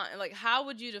define? Like, how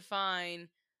would you define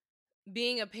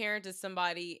being a parent to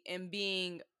somebody and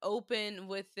being open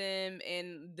with them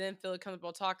and then feel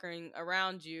comfortable talking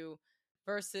around you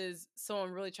versus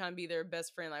someone really trying to be their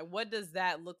best friend? Like, what does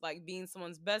that look like? Being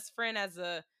someone's best friend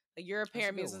you're a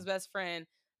parent being someone's best friend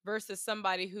versus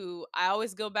somebody who, I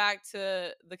always go back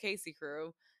to the Casey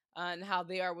crew and how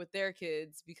they are with their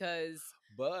kids, because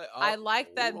I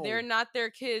like that they're not their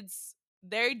kids.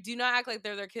 They do not act like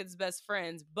they're their kids' best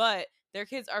friends, but their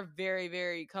kids are very,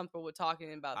 very comfortable with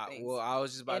talking about things. Well, I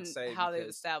was just about to say how they've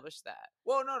established that.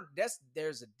 Well, no,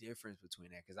 there's a difference between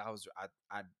that, because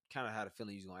I kind of had a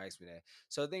feeling you was gonna ask me that.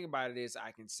 So the thing about it is,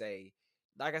 I can say,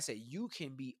 like I said, you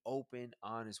can be open,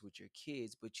 honest with your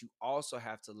kids, but you also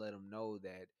have to let them know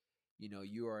that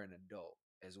you are an adult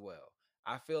as well.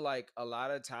 I feel like a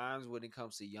lot of times when it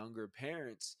comes to younger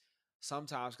parents,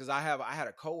 sometimes, because I had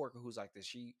a coworker who's like this.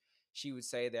 She would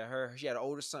say that she had an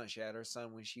older son. She had her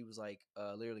son when she was like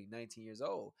literally 19 years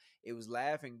old. It was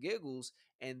laugh and giggles.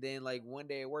 And then like one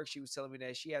day at work, she was telling me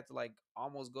that she had to like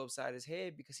almost go upside his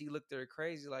head because he looked at her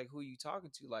crazy, like, who you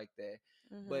talking to like that?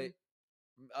 But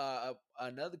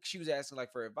she was asking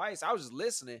like for advice. I was just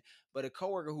listening. But a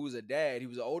coworker who was a dad, he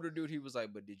was an older dude. He was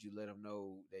like, but did you let him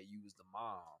know that you was the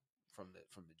mom from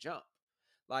the jump?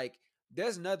 Like,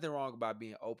 there's nothing wrong about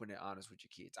being open and honest with your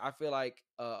kids. I feel like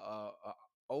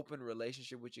open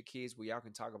relationship with your kids where y'all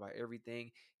can talk about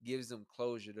everything gives them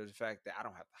closure to the fact that I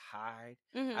don't have to hide,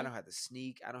 I Mhm. don't have to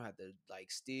sneak, I don't have to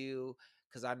like steal,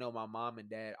 because I know my mom and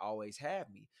dad always have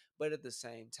me. But at the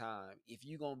same time, if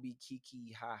you're gonna be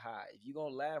kiki ha ha, if you're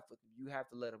gonna laugh with them, you have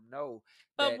to let them know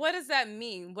But that. what does that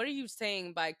mean? What are you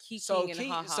saying by So kikiing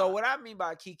and so haha? what I mean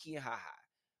by kiki and ha ha,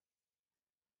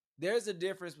 there's a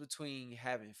difference between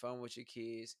having fun with your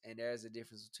kids and there's a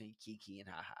difference between kiki and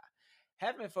haha.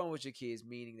 Having fun with your kids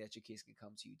meaning that your kids can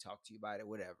come to you, talk to you about it,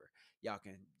 whatever. Y'all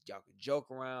can joke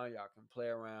around, y'all can play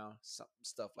around, some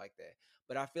stuff like that.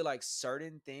 But I feel like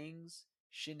certain things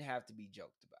shouldn't have to be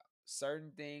joked about.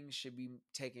 Certain things should be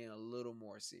taken a little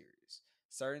more serious.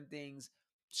 Certain things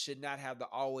should not have to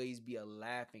always be a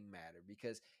laughing matter,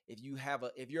 because if you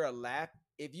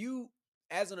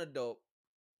as an adult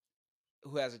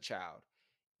who has a child,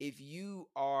 if you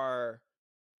are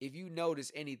if you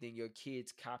notice anything, your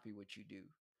kids copy what you do.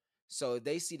 So if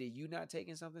they see that you not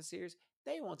taking something serious,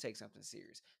 they won't take something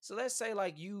serious. So let's say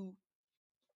like you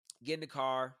get in the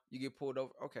car, you get pulled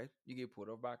over. Okay, you get pulled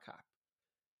over by a cop.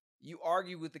 You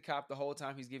argue with the cop the whole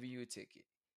time he's giving you a ticket.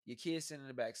 Your kid's sitting in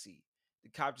the back seat. The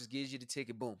cop just gives you the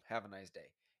ticket. Boom, have a nice day.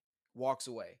 Walks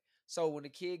away. So when the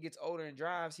kid gets older and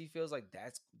drives, he feels like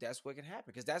that's what can happen,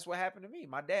 because that's what happened to me.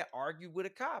 My dad argued with a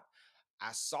cop.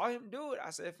 I saw him do it.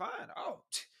 I said, "Fine. Oh,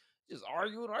 just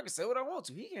argue with him. I can say what I want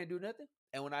to. He can't do nothing."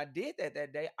 And when I did that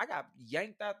day, I got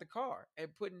yanked out the car and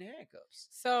put in handcuffs.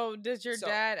 So does your So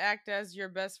dad act as your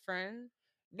best friend?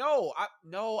 no,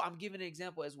 I'm giving an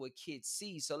example as what kids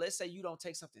see. So let's say you don't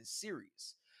take something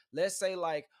serious. Let's say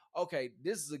like, okay,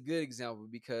 this is a good example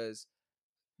because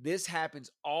this happens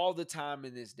all the time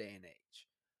in this day and age.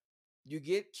 You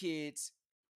get kids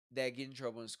that get in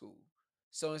trouble in school.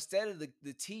 So instead of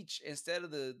instead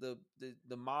of the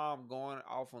mom going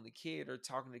off on the kid or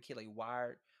talking to the kid like,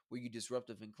 why were you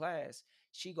disruptive in class?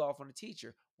 She go off on the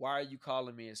teacher. Why are you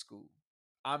calling me at school?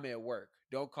 I'm at work.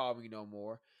 Don't call me no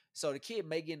more. So the kid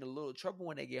may get in a little trouble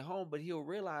when they get home, but he'll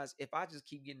realize if I just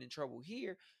keep getting in trouble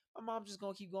here, my mom's just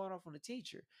gonna keep going off on the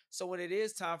teacher. So when it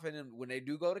is time for them, when they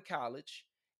do go to college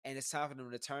and it's time for them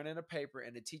to turn in a paper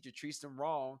and the teacher treats them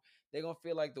wrong, they're gonna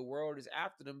feel like the world is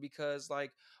after them because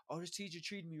like, oh, this teacher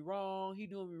treated me wrong, he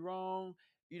doing me wrong,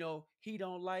 he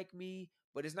don't like me.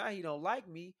 But it's not he don't like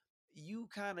me. You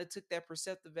kind of took that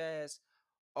perceptive as,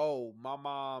 oh, my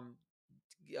mom,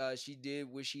 she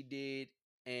did what she did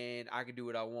and I can do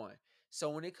what I want. So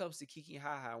when it comes to kiki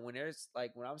haha, when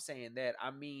I'm saying that, I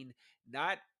mean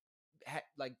not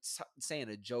saying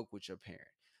a joke with your parent,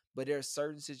 but there are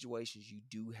certain situations you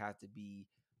do have to be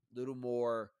a little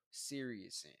more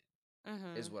serious in,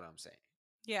 is Mm-hmm. what I'm saying.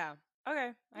 Yeah.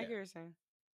 Okay. I Yeah. hear you saying.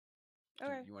 You,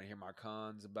 Okay. you want to hear my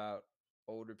cons about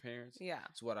older parents? Yeah.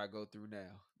 It's what I go through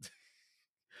now.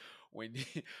 when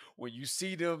when you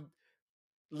see them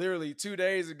literally 2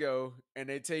 days ago and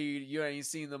they tell you you ain't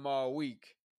seen them all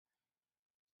week,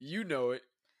 you know it.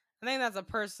 I think that's a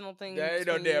personal thing That ain't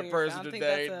no between you damn and your family. I person don't think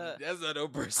today. that's a. That's not no I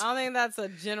person. don't think that's a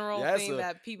general That's thing a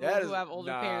that people that who is have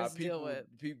older nah. parents deal People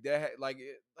with. people that like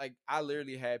I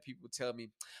literally had people tell me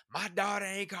my daughter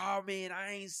ain't called me and I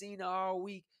ain't seen her all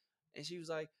week, and she was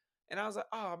like, and I was like,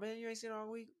 oh man, you ain't seen her all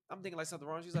week. I'm thinking like something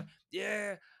wrong. She's like,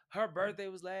 yeah, her birthday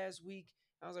was last week.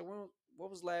 I was like,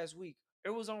 what was last week? It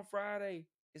was on Friday.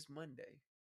 It's Monday.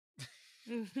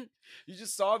 You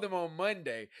just saw them on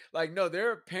Monday. Like, no,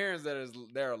 there are parents that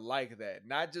are like that,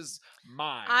 not just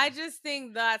mine. I just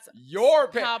think that's Your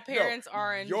how parents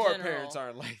are in your general. parents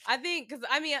aren't like that. I think because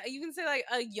you can say like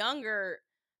a younger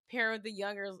parent with a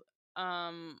younger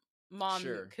mom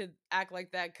Sure. could act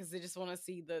like that because they just want to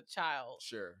see the child.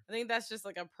 Sure. I think that's just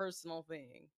like a personal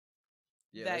thing.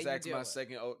 Yeah, that let's you ask deal my with.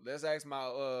 second. Let's ask my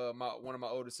one of my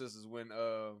older sisters when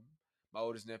my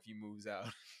oldest nephew moves out.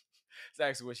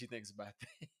 Let's ask her what she thinks about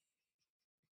that.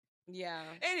 Yeah.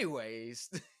 Anyways,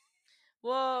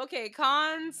 Well, okay.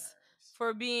 Cons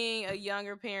for being a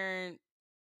younger parent.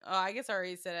 Oh, I guess I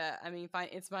already said that. I mean,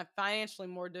 it's financially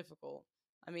more difficult.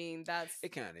 I mean, it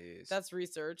kind of is. that's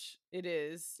research. It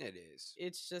is. It is.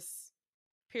 It's just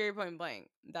period point blank.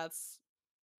 That's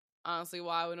honestly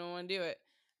why I wouldn't want to do it.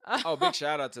 Oh, big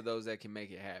shout out to those that can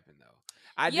make it happen though.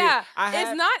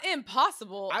 It's not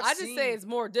impossible. I've I just say seen- it's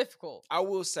more difficult. I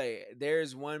will say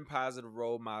there's one positive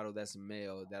role model that's a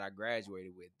male that I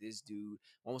graduated with. This dude,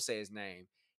 won't say his name.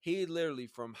 He literally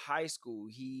from high school,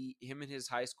 him and his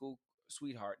high school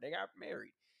sweetheart, they got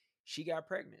married. She got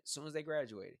pregnant as soon as they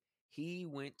graduated. He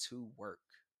went to work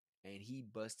and he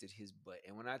busted his butt.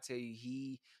 And when I tell you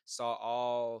he saw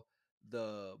all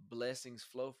the blessings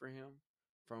flow for him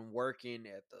from working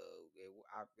at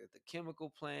the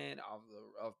chemical plant,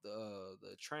 of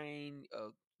the train,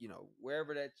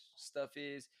 wherever that stuff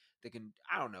is. That can,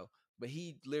 I don't know, but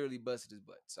he literally busted his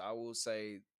butt. So I will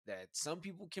say that some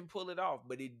people can pull it off,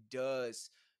 but it does,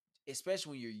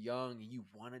 especially when you're young and you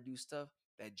want to do stuff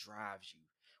that drives you.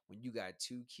 When you got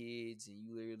two kids and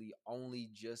you literally only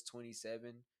just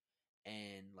 27,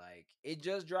 and like it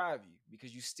just drive you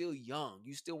because you're still young,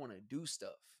 you still want to do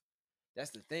stuff.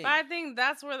 That's the thing. But I think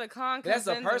that's where the con That's comes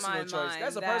a into personal my choice. mind.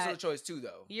 That's a personal choice too,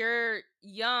 though. You're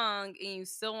young and you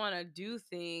still want to do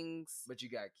things, But you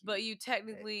got kids. but you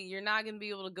technically you're not gonna be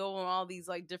able to go on all these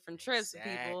like different trips with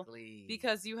people Exactly.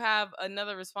 because you have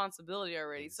another responsibility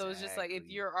already. So it's just like if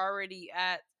Exactly. you're already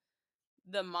at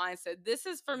the mindset. This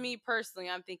is for me personally.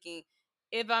 I'm thinking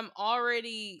if I'm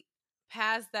already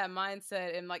past that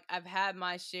mindset and like I've had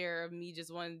my share of me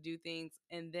just wanting to do things,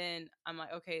 and then I'm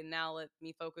like, okay, now let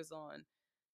me focus on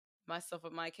myself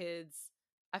with my kids.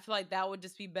 I feel like that would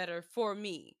just be better for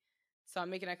me. So I'm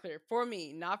making that clear for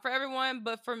me, not for everyone,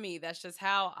 but for me. That's just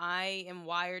how I am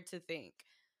wired to think.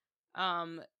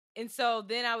 Um, and so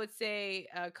then I would say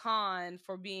a con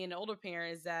for being an older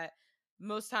parent is that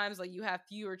most times like you have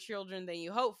fewer children than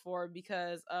you hope for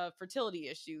because of fertility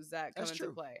issues that come That's into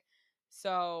true. play.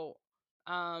 So,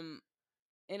 um,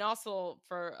 and also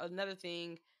for another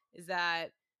thing is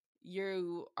that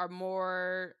you are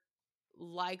more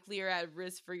likely or at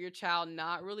risk for your child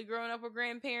not really growing up with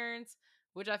grandparents,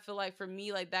 which I feel like for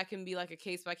me like that can be like a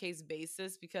case by case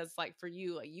basis because like for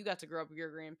you like you got to grow up with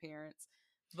your grandparents,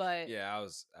 but Yeah, I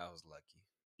was lucky.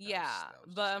 yeah, That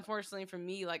was but just lucky. unfortunately for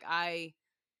me like I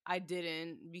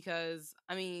didn't because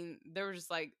I mean there was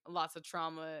just like lots of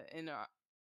trauma in our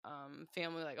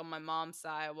family like on my mom's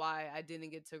side why I didn't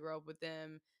get to grow up with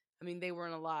them. I mean they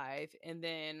weren't alive, and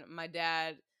then my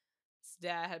dad's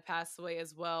dad had passed away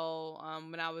as well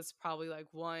when I was probably like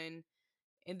 1,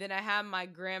 and then I had my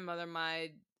grandmother,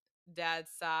 my dad's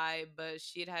side, but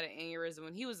she had an aneurysm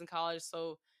when he was in college,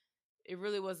 so it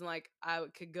really wasn't like I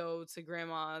could go to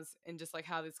grandma's and just like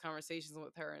have these conversations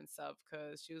with her and stuff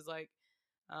because she was like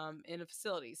in a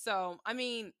facility. So I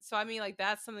mean like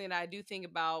that's something that I do think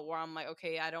about where I'm like,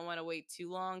 okay, I don't want to wait too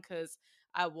long because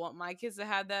I want my kids to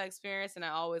have that experience, and I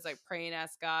always like pray and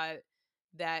ask God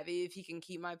that if he can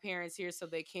keep my parents here so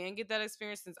they can get that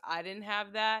experience since I didn't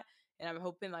have that, and I'm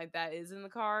hoping like that is in the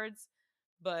cards.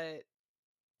 But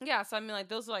yeah, so I mean, like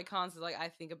those are like cons that like I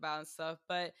think about and stuff.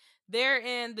 But there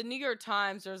in the New York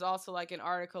Times, there's also like an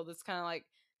article that's kind of like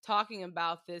talking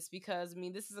about this because I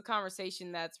mean, this is a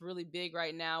conversation that's really big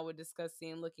right now with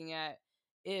discussing and looking at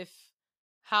if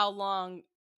how long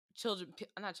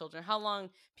not children, how long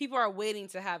people are waiting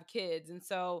to have kids, and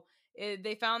so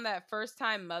they found that first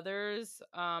time mothers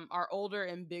are older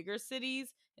in bigger cities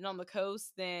and on the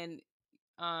coast than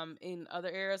in other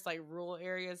areas like rural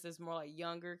areas there's more like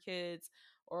younger kids,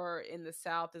 or in the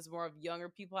south there's more of younger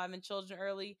people having children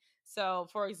early. So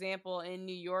for example in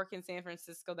New York and San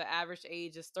Francisco the average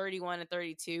age is 31 and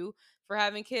 32 for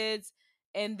having kids,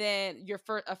 and then you're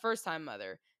a first time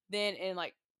mother. Then in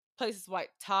like places like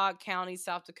Todd County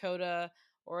South Dakota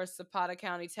or Zapata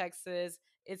County Texas,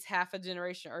 it's half a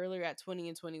generation earlier at 20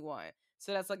 and 21.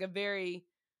 So that's like a very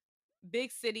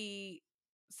big city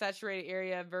saturated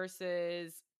area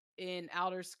versus in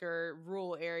outer skirt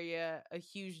rural area, a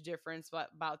huge difference, but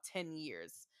about 10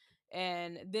 years.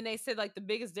 And then they said like the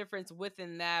biggest difference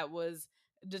within that was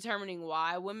determining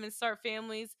why women start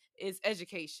families is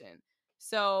education.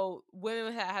 So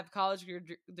women have college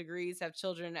degrees have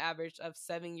children an average of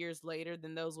 7 years later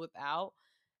than those without.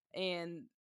 And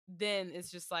then it's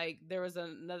just like there was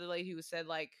another lady who said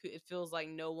like it feels like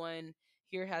no one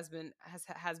here has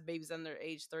babies under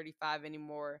age 35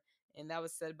 anymore, and that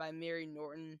was said by Mary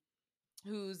Norton,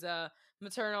 who's a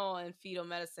maternal and fetal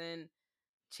medicine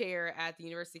chair at the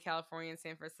University of California in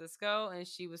San Francisco, and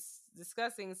she was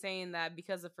discussing saying that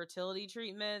because of fertility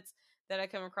treatments that I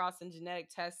come across in genetic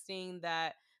testing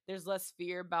that there's less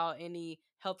fear about any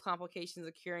health complications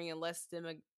occurring and less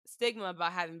stigma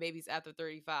about having babies after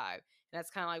 35. And that's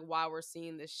kind of like why we're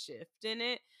seeing this shift in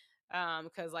it.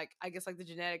 Because like I guess like the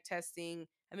genetic testing,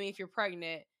 I mean if you're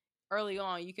pregnant early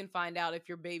on you can find out if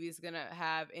your baby is gonna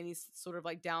have any sort of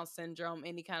like Down syndrome,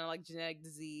 any kind of like genetic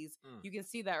disease. You can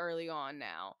see that early on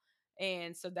now,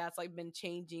 and so that's like been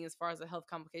changing as far as the health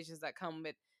complications that come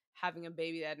with having a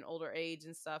baby at an older age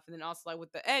and stuff. And then also like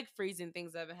with the egg freezing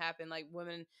things that have been happening, like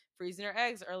women freezing their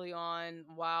eggs early on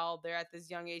while they're at this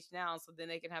young age now, so then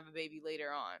they can have a baby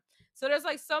later on. So there's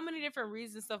like so many different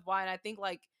reasons stuff why, and I think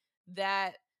like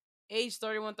that age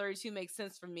 31 32 makes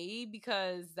sense for me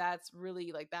because that's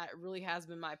really like that really has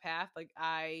been my path. Like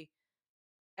I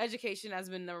education has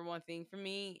been number one thing for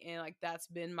me, and like that's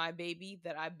been my baby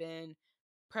that I've been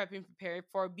prepping, preparing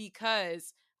for,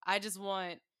 because I just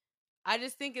want I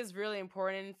just think it's really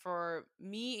important for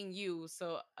me and you,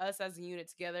 so us as a unit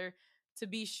together, to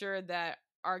be sure that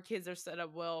our kids are set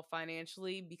up well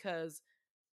financially, because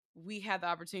we had the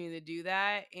opportunity to do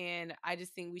that. And I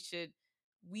just think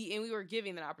we were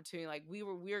giving that opportunity. Like we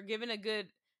were given a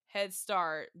good head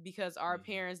start because our Mhm.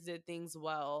 parents did things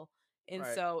well. And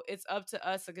Right. so it's up to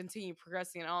us to continue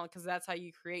progressing it on, because that's how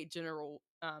you create generational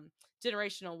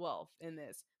wealth in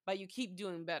this. But you keep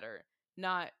doing better,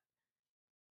 not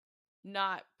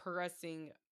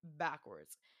progressing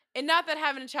backwards. And not that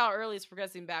having a child early is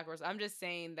progressing backwards. I'm just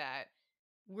saying that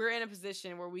we're in a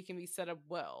position where we can be set up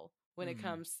well when it Mhm.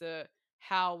 comes to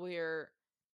how we're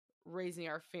raising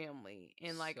our family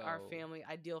and like our So family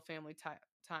ideal family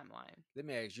timeline. let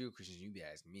me ask you a question. You be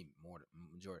asking me more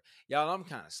than majority. Y'all, I'm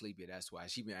kind of sleepy. That's why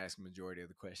she been asking majority of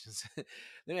the questions. Let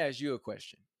me ask you a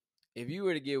question. If you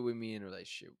were to get with me in a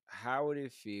relationship, how would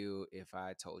it feel if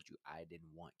I told you I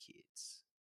didn't want kids?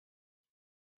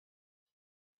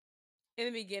 In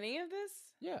the beginning of this,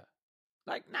 Yeah.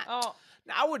 Like not oh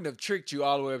now, I wouldn't have tricked you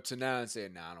all the way up to now and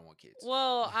said, "Nah, I don't want kids."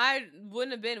 well, I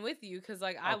wouldn't have been with you because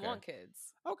like I Okay. want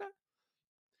kids. Okay.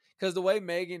 Because the way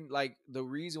Megan, like the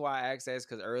reason why I asked that is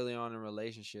because early on in a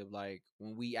relationship, like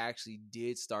when we actually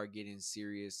did start getting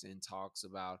serious and talks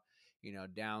about,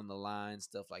 down the line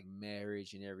stuff like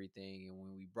marriage and everything, and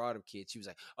when we brought up kids, she was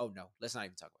like, "Oh no, let's not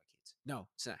even talk about kids. No,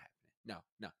 it's not happening. No,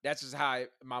 no." That's just how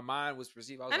my mind was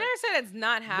perceived. I was I like, never said it's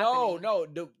not "No, happening.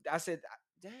 no." I said,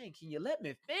 "Dang, can you let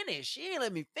me finish?" She ain't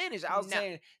let me finish. I was No.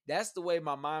 saying that's the way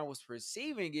my mind was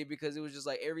perceiving it because it was just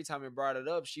like every time it brought it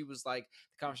up, she was like,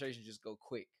 the conversation just go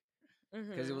quick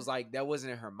because it Mm-hmm. was like that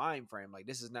wasn't in her mind frame. Like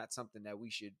this is not something that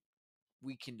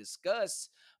we can discuss,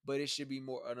 but it should be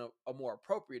more a more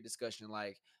appropriate discussion.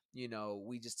 Like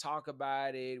we just talk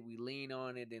about it, we lean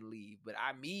on it, and leave. But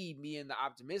me and the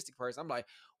optimistic person, I'm like,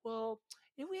 well,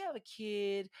 if we have a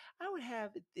kid, I would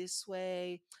have it this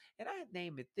way, and I'd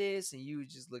name it this, and you would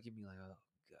just look at me like, oh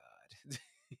God.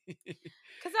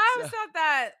 Because I So, always thought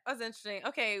that was interesting.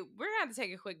 Okay, we're gonna have to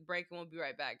take a quick break and we'll be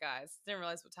right back, guys. Didn't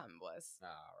realize what time it was. all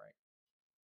right.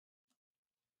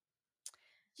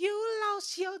 You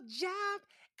lost your job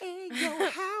and your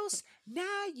house.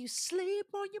 Now you sleep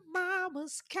on your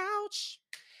mama's couch.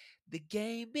 The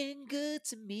game been good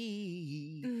to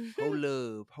me. Hold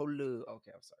up, hold up.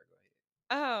 Okay, I'm sorry. Go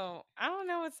ahead. Oh, I don't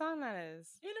know what song that is.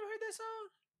 You never heard that song?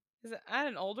 Is it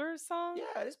an older song?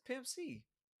 Yeah, it's Pimp C.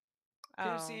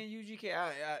 Pimp Oh, C and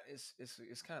UGK.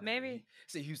 It's kind of maybe.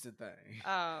 it's a Houston thing.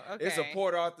 Oh, It's a okay.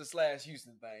 Port Arthur /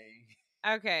 Houston thing.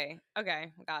 Okay.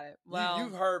 Got it. Well,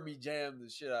 You've heard me jam the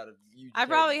shit out of I UGK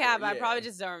probably before, have. I yeah. probably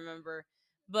just don't remember.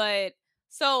 But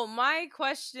so my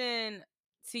question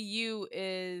to you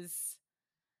is,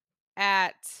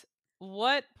 at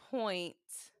what point?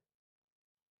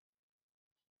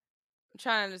 I'm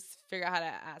trying to just figure out how to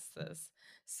ask this.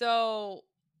 So,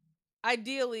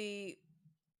 ideally,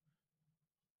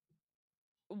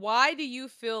 why do you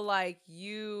feel like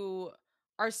you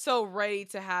are so ready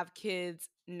to have kids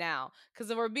now? Because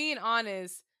if we're being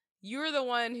honest, you're the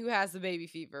one who has the baby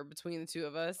fever between the two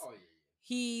of us. Oh yeah.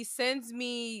 He sends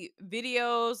me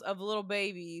videos of little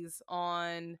babies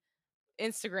on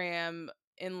Instagram,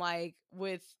 and like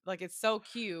with like it's so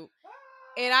cute.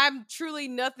 And I'm truly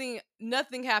nothing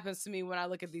happens to me when I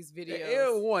look at these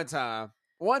videos. One time.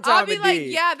 One I'll time be it like, did.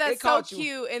 yeah, It that's so caught you.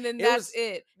 cute, and then It that's was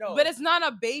it. no. But it's not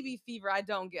a baby fever. I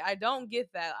don't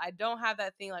get that. I don't have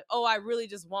that thing like, oh, I really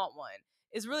just want one.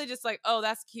 It's really just like, oh,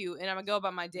 that's cute, and I'm gonna go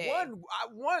about my day.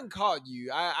 One caught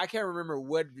you. I can't remember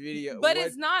what video. But what,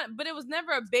 it's not. But it was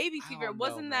never a baby I fever. It don't know,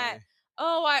 wasn't that. man.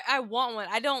 Oh, I want one.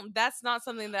 I don't. That's not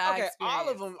something that I Okay, all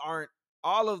of experienced. them aren't.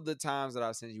 All of the times that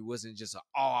I sent you wasn't just oh,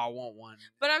 I want one.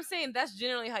 But I'm saying that's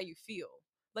generally how you feel.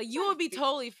 Like you like would be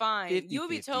totally fine. You would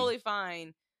be 50-50. totally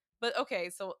fine. But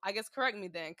okay, so I guess correct me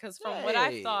then, because from what I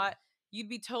Yeah. thought, you'd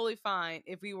be totally fine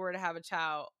if we were to have a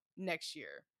child next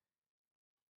year.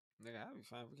 Nigga, I'll be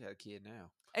fine. We got a kid now.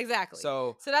 Exactly.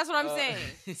 So that's what I'm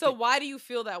saying. So why do you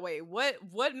feel that way? What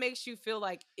makes you feel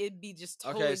like it'd be just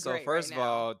totally okay, so great first right of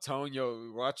now?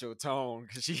 all, watch your tone,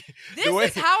 because she. This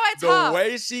is how I talk. The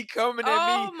way she coming at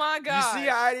me. Oh my god! You see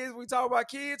how it is? We talk about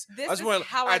kids. This I is just want.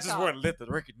 how I I just talk. want to let the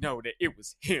record know that it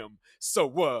was him.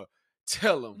 So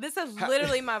tell him. This is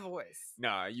literally my voice.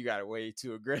 Nah, you got it way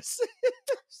too aggressive.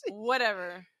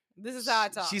 Whatever. This is how I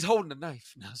talk. She's holding a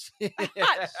knife. No,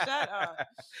 Shut up.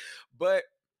 But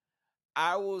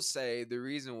I will say the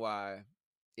reason why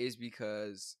is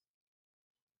because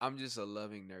I'm just a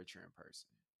loving, nurturing person.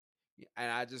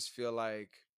 And I just feel like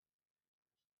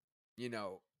you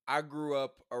know, I grew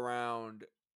up around.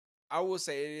 I will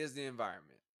say it is the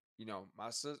environment. You know,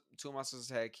 two of my sisters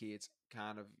had kids,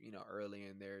 kind of, you know, early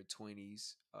in their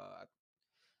 20s.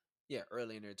 Yeah,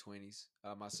 early in their 20s.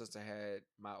 My sister had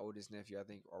my oldest nephew, I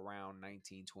think, around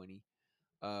 19, 20.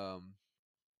 Um,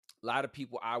 a lot of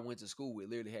people I went to school with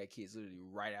literally had kids literally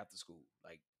right after school,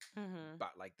 like Mm-hmm.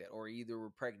 about like that, or either were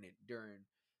pregnant during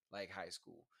like high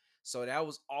school. So that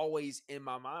was always in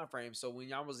my mind frame. So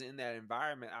when I was in that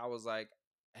environment, I was like,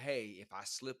 hey, if I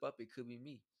slip up, it could be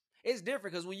me. It's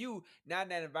different because when you not in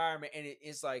that environment and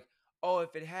it's like, oh,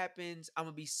 if it happens, I'm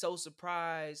gonna be so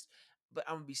surprised, but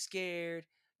I'm gonna be scared.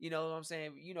 You know what I'm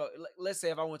saying? You know, let's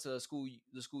say if I went to the school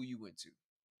you went to.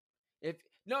 If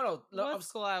no, What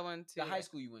school I went the to? high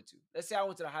school you went to. Let's say I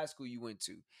went to the high school you went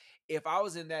to. If I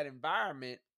was in that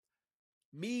environment,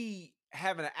 me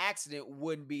having an accident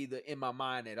wouldn't be in my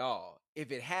mind at all.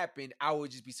 If it happened, I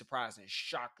would just be surprised and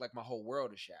shocked, like my whole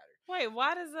world is shattered. Wait,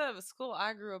 why does the school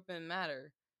I grew up in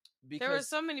matter? There were Because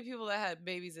so many people that had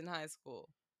babies in high school.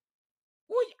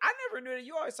 well, I never knew that.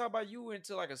 You always talk about you went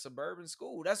to like a suburban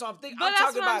school. That's what I'm thinking. But I'm that's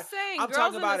talking what I'm about. saying. I'm Girls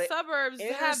talking in about the it. suburbs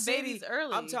Inner have city, babies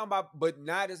early. I'm talking about, but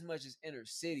not as much as inner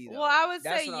city. Though. Well, I would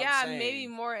That's say, what I'm yeah, saying. maybe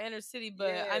more inner city, but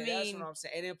yeah, I that's mean, what I'm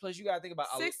saying. And then plus, you got to think about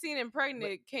 16 and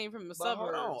pregnant came from the but hold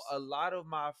suburbs. on, a lot of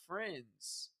my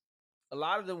friends, a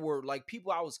lot of them were like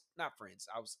people I was not friends,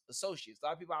 I was associates. A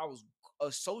lot of people I was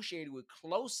associated with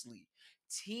closely,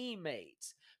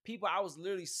 teammates, people I was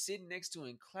literally sitting next to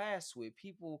in class with,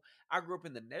 people I grew up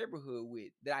in the neighborhood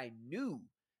with that I knew.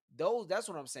 That's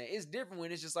what I'm saying. It's different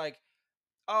when it's just like,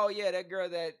 oh yeah, that girl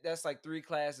that's like 3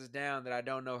 classes down that I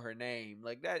don't know her name.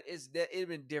 Like it'd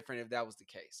been different if that was the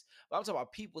case. But I'm talking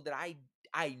about people that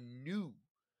I knew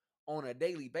on a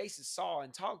daily basis, saw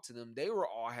and talked to them. They were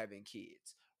all having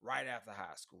kids right after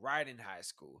high school, right in high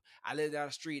school. I live down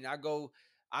the street and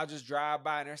I just drive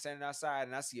by and they're standing outside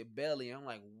and I see a belly and I'm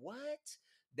like, what?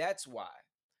 That's why.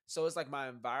 So it's like my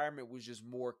environment was just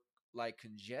more like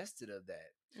congested of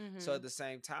that. So at the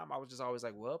same time, I was just always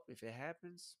like, well, if it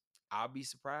happens, I'll be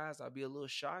surprised. I'll be a little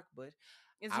shocked, but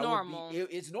It's normal.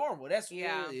 It's normal. That's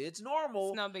it's normal.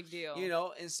 It's no big deal. You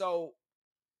know, and so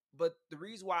but the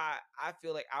reason why I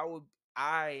feel like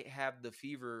I have the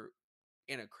fever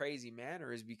in a crazy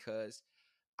manner is because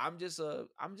I'm just a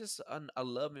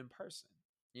loving person.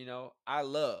 You know, I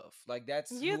love, like, that's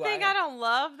You who think I I am. don't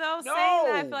love though? No, Saying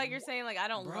that, I feel like you're saying like I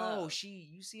don't bro. love.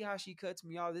 You see how she cuts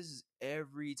me off? This is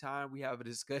every time we have a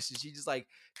discussion. She just like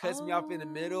cuts me off in the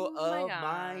middle Oh my of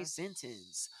my gosh.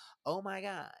 sentence. Oh my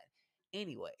god.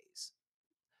 Anyways,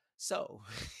 so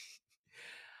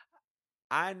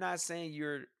I'm not saying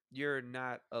you're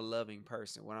not a loving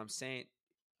person. What I'm saying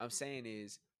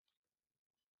is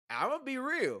I'm gonna be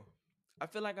real. I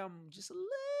feel like I'm just a little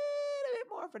bit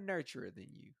more of a nurturer than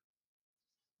you.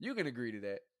 You can agree to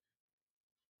that.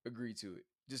 Agree to it.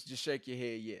 Just shake your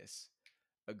head. Yes.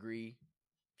 Agree.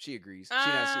 She agrees.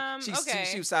 Okay.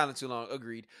 She was silent too long.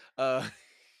 Agreed. Uh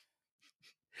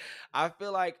I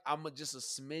feel like I'm just a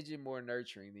smidgen more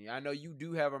nurturing than you. I know you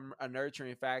do have a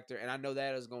nurturing factor, and I know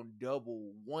that is going to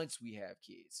double once we have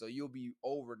kids. So you'll be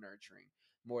over nurturing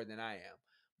more than I am.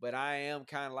 But I am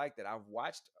kind of like that. I've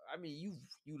watched. I mean,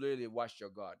 you literally watched your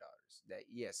goddaughters. That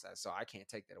yes, so I can't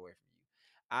take that away from you.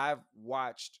 I've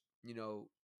watched. You know,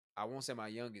 I won't say my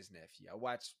youngest nephew. I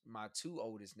watched my 2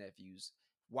 oldest nephews.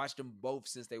 Watched them both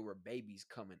since they were babies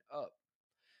coming up.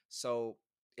 So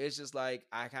it's just like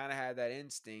I kind of had that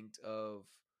instinct of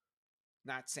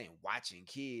not saying watching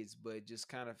kids, but just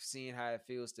kind of seeing how it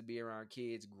feels to be around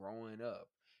kids growing up.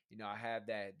 You know, I have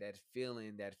that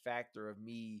feeling, that factor of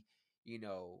me, you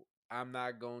know, I'm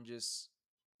not going to just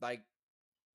like,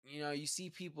 you know, you see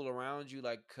people around you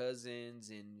like cousins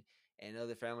and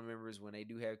other family members when they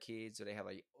do have kids, or they have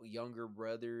like younger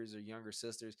brothers or younger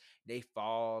sisters, they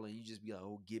fall and you just be like,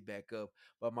 oh, get back up.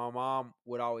 But my mom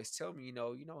would always tell me,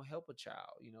 help a child,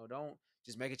 don't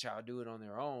just make a child do it on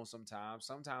their own. Sometimes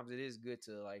it is good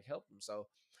to like help them. So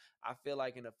I feel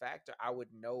like in a factor, I would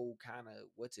know kind of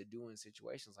what to do in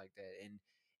situations like that. And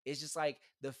it's just like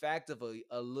the fact of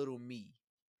a little me.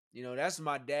 That's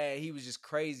my dad. He was just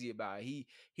crazy about it.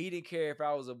 He didn't care if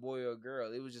I was a boy or a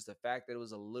girl. It was just the fact that it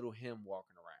was a little him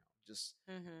walking around. Just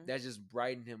that just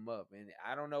brightened him up. And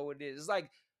I don't know what it is. It's like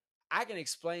I can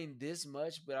explain this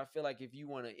much, but I feel like if you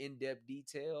want an in-depth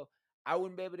detail, I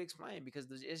wouldn't be able to explain, because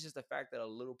it's just the fact that a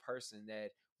little person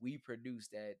that we produce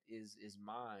that is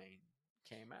mine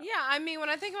came out. Yeah, I mean, when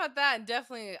I think about that,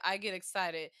 definitely I get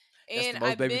excited. That's And the most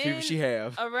I've baby been fever she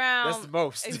have. around. That's the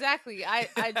most. Exactly. I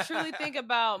truly think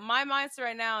about my mindset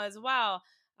right now as wow.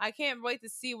 I can't wait to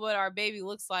see what our baby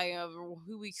looks like of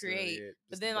who we create. So, yeah,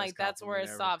 but then like that's where it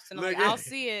stops. And I'm like, Look, I'll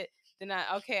see it then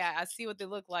I see what they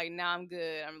look like. Now I'm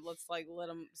good. Let's like let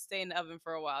them stay in the oven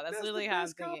for a while. That's literally the how I'm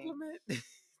best thinking. compliment that she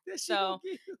gonna So,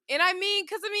 give you. and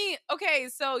okay,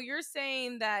 so you're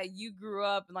saying that you grew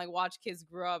up and like watched kids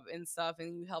grow up and stuff,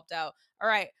 and you helped out. All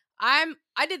right, I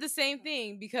did the same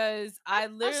thing because I I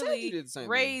said you literally did the same thing.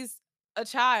 raised a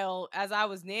child as I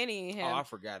was nannying Oh, him I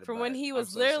forgot from about when it. he I'm was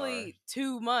so literally sorry.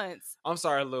 2 months. I'm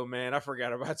sorry, little man. I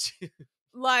forgot about you.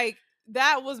 Like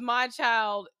that was my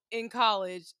child in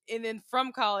college, and then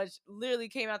from college literally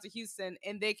came out to Houston,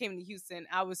 and they came to Houston.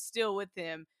 I was still with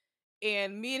him,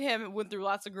 and me and him went through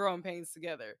lots of growing pains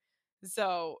together.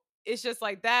 So it's just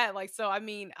like that. Like, so I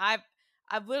mean, I've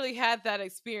literally had that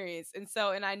experience, and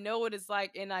I know what it's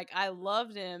like, and like I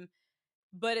loved him,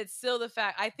 but it's still the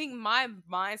fact. I think my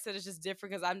mindset is just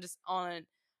different because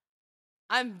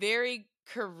I'm very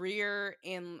career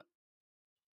and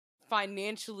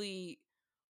financially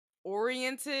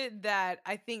oriented, that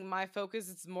I think my focus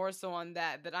is more so on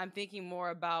that I'm thinking more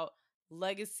about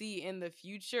legacy in the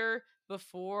future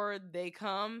before they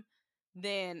come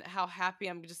than how happy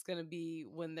I'm just going to be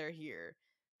when they're here.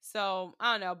 So,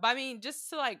 I don't know, but I mean, just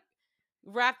to like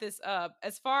wrap this up,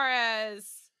 as far as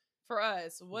for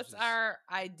us, what's Just- our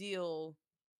ideal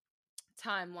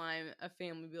timeline of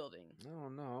family building? I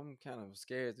don't know. I'm kind of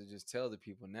scared to just tell the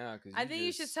people now because I think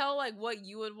you should tell like what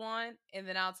you would want, and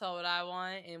then I'll tell what I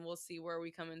want, and we'll see where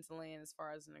we come into land as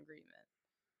far as an agreement.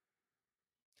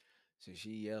 So she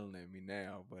yelling at me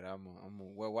now, but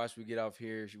well. Watch we get off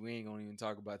here. We ain't gonna even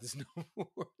talk about this no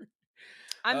more.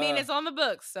 I mean, it's on the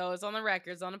books, so it's on the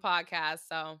records, on the podcast.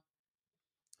 So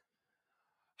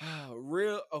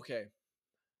real okay.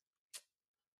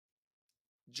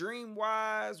 Dream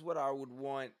wise, what I would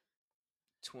want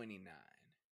 29.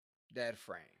 That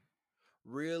frame.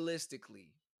 Realistically,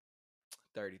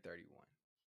 30, 31.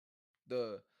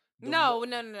 The no.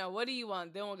 What do you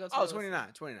want? Then we'll go to Oh,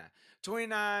 realistic. 29.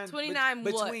 29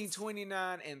 between what?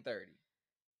 29 and 30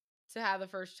 To have the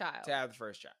first child. to have the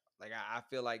first child. Like I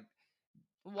feel like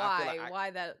Why?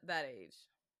 Why that age?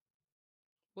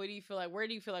 What do you feel like? Where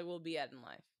do you feel like we'll be at in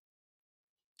life?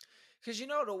 because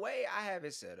the way I have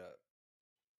it set up,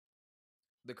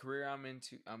 the career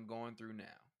I'm going through now,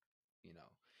 you know.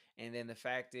 And then the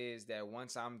fact is that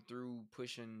once I'm through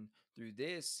pushing through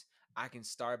this, I can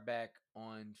start back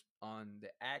on the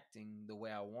acting the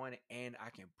way I want it, and I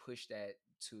can push that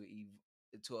to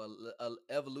a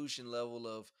evolution level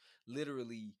of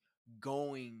literally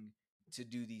going to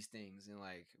do these things and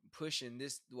like pushing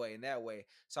this way and that way.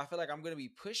 So I feel like I'm gonna be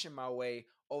pushing my way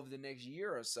over the next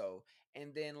year or so,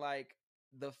 and then like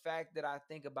the fact that I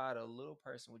think about a little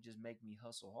person would just make me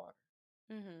hustle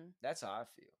harder. Mm-hmm. That's how I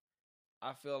feel.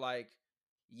 I feel like,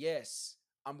 yes,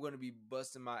 I'm going to be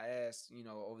busting my ass,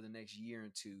 over the next year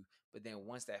or two. But then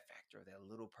once that factor of that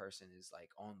little person is like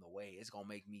on the way, it's going to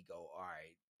make me go, all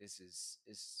right,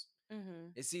 Mm-hmm.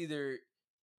 it's either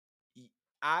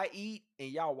I eat and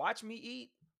y'all watch me eat,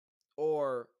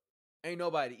 or ain't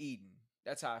nobody eating.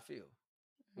 That's how I feel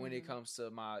when it comes to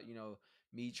my,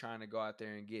 me trying to go out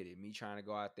there and get it, me trying to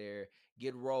go out there,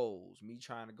 get roles, me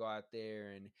trying to go out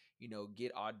there and,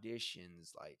 get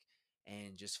auditions, like,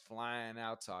 and just flying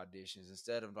out to auditions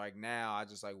instead of like now I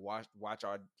just like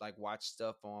watch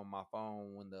stuff on my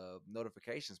phone when the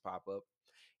notifications pop up,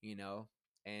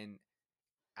 and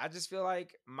I just feel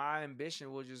like my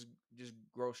ambition will just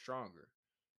grow stronger.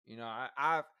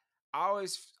 I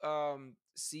always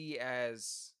see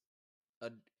as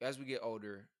we get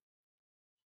older,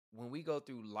 when we go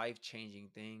through life-changing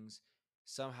things,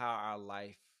 somehow our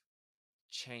life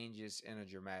changes in a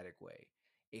dramatic way.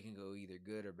 It can go either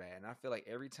good or bad. And I feel like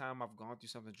every time I've gone through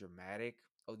something dramatic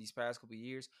over these past couple of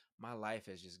years, my life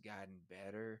has just gotten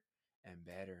better and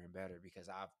better and better because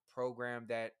I've programmed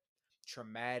that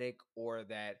traumatic or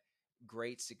that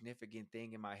great significant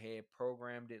thing in my head,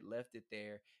 programmed it, left it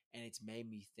there, and it's made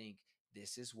me think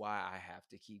this is why I have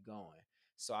to keep going.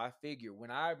 So I figure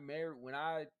when I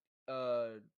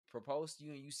proposed to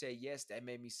you and you say yes, that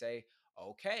made me say,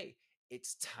 okay,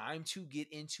 it's time to get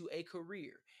into a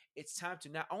career. It's time to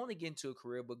not only get into a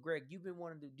career, but Greg, you've been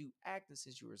wanting to do acting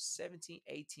since you were 17,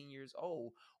 18 years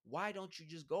old. Why don't you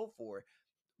just go for it?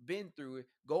 Been through it,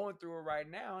 going through it right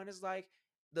now. And it's like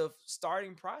the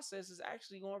starting process is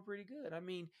actually going pretty good. I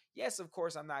mean, yes, of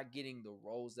course, I'm not getting the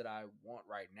roles that I want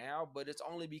right now, but it's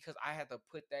only because I had to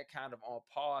put that kind of on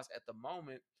pause at the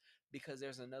moment because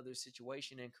there's another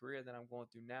situation and career that I'm going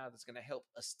through now that's going to help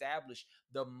establish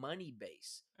the money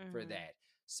base for that.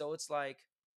 So it's like,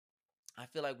 I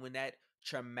feel like when that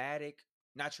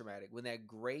when that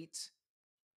great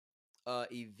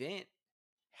event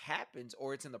happens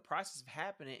or it's in the process of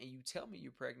happening and you tell me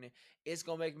you're pregnant, it's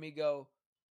going to make me go,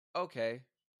 okay,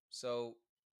 So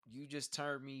you just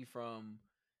turned me from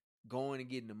going and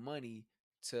getting the money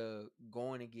to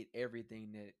going and get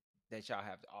everything that y'all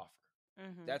have to offer.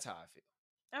 Mm-hmm. That's how I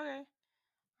feel. Okay.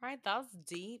 All right, that was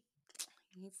deep.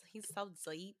 He's so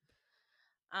deep.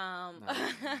 Nah,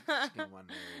 it's getting my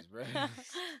nerves, bro.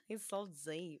 He's so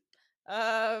deep.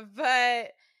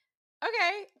 But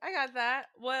okay, I got that.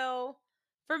 Well,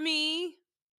 for me,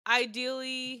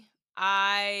 ideally,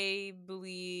 I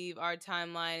believe our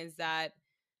timeline is that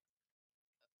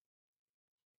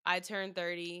I turn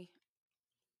 30,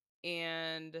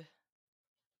 and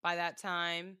by that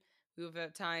time, we will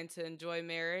have time to enjoy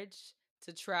marriage,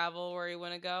 to travel where we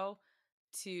want to go,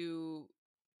 to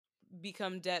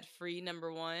become debt free,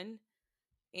 number one,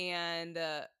 and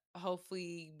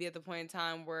hopefully be at the point in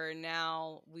time where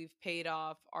now we've paid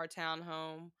off our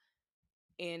townhome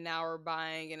and now we're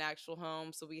buying an actual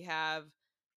home. So we have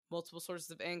multiple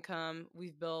sources of income.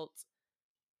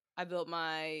 I built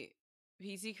my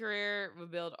PC career. We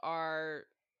built our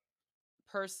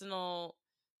personal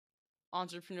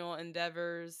entrepreneurial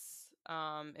endeavors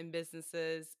and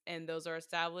businesses, and those are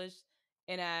established.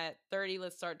 And at 30,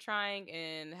 let's start trying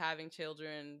and having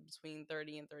children between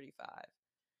 30 and 35.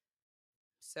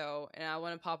 So, and I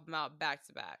want to pop them out back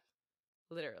to back,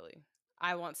 literally.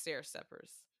 I want stair steppers.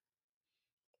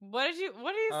 What are you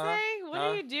saying? What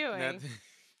are you doing? Nothing.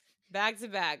 Back to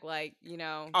back, like, you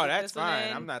know. Oh, get that's this one fine.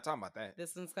 in, I'm not talking about that.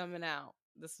 This one's coming out.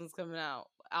 This one's coming out.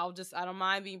 I don't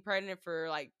mind being pregnant for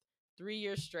like 3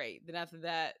 years straight. Then after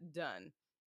that, done.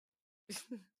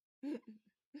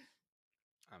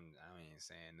 I ain't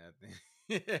saying nothing.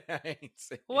 I ain't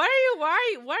saying. What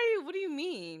do you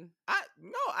mean? I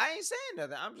ain't saying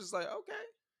nothing. I'm just like, okay.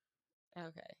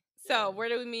 Okay. So where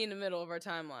do we meet in the middle of our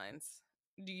timelines?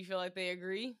 Do you feel like they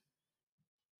agree?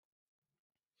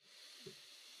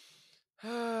 Yeah,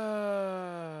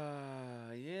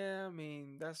 I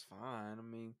mean, that's fine. I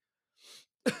mean,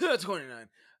 29.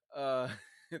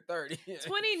 30.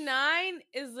 29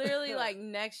 is literally like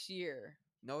next year.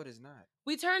 No, it is not.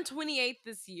 We turned 28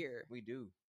 this year. We do.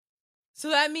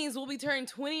 So that means we'll be turning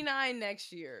 29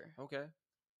 next year. Okay.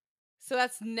 So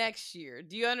that's next year.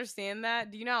 Do you understand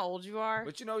that? Do you know how old you are?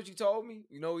 But you know what you told me?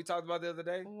 You know what we talked about the other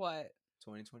day? What?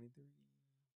 2023.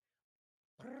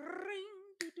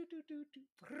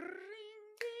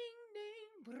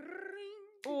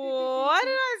 What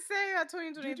did I say about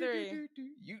 2023?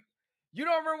 You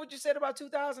don't remember what you said about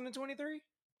 2023?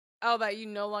 Oh, that you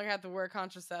no longer have to wear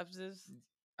contraceptives?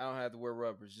 I don't have to wear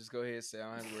rubbers. Just go ahead and say I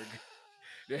don't have to wear.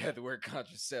 They have to wear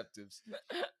contraceptives.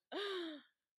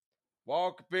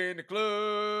 Walk up in the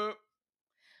club.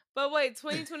 But wait,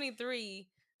 2023.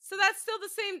 So that's still the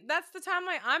same. That's the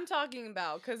timeline I'm talking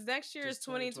about. Because next year Just is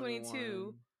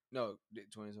 2022. No,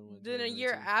 2021. Then a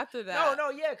year 2022. after that.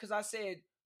 No, yeah, because I said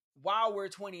while we're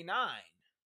 29.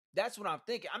 That's what I'm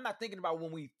thinking. I'm not thinking about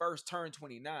when we first turned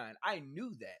 29. I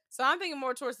knew that. So I'm thinking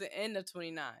more towards the end of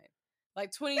 29.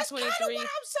 Like 2023. That's kind of what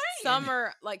I'm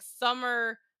saying.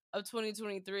 Summer of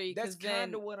 2023. That's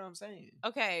kind of what I'm saying.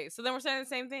 Okay, so then we're saying the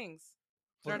same things.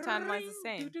 So our timeline's the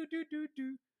same.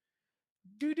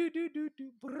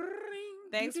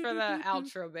 Thanks for the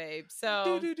outro, babe.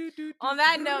 So on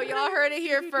that note, y'all heard it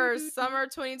here first. Summer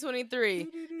 2023.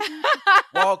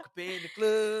 Walk up in the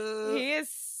club. He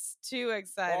is too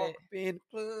excited. Walk up in the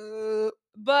club.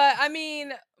 But I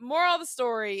mean, moral of the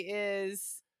story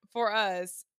is for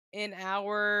us in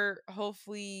our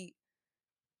hopefully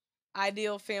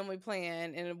ideal family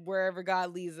plan and wherever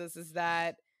God leads us is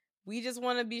that we just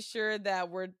want to be sure that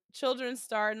where children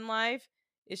start in life,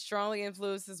 it strongly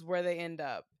influences where they end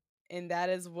up. And that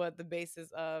is what the basis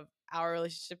of our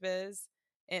relationship is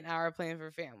and our plan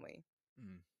for family.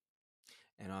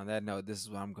 And on that note, this is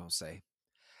what I'm going to say.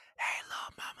 Hey,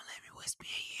 little mama, let me whisper in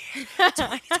your ear.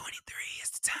 2023 is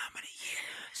the time of the year.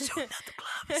 Shooting up the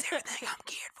club is everything I'm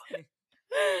geared for.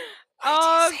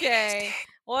 Okay.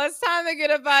 Well, it's time to get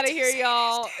up out of here,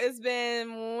 y'all. It's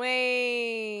been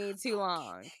way too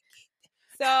long.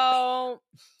 So,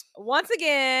 once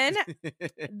again,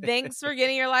 thanks for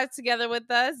getting your life together with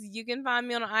us. You can find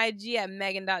me on IG at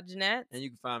Megan.Jeanette. And you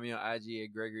can find me on IG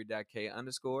at Gregory.K_.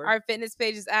 Our fitness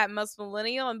page is at Most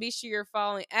Millennial. And be sure you're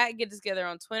following at Get Together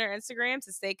on Twitter, Instagram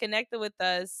to stay connected with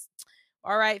us.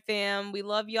 All right, fam. We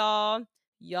love y'all.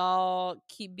 Y'all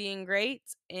keep being great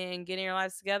and getting your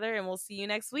lives together. And we'll see you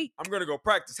next week. I'm going to go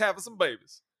practice having some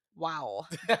babies. Wow.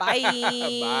 Bye.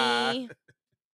 Bye.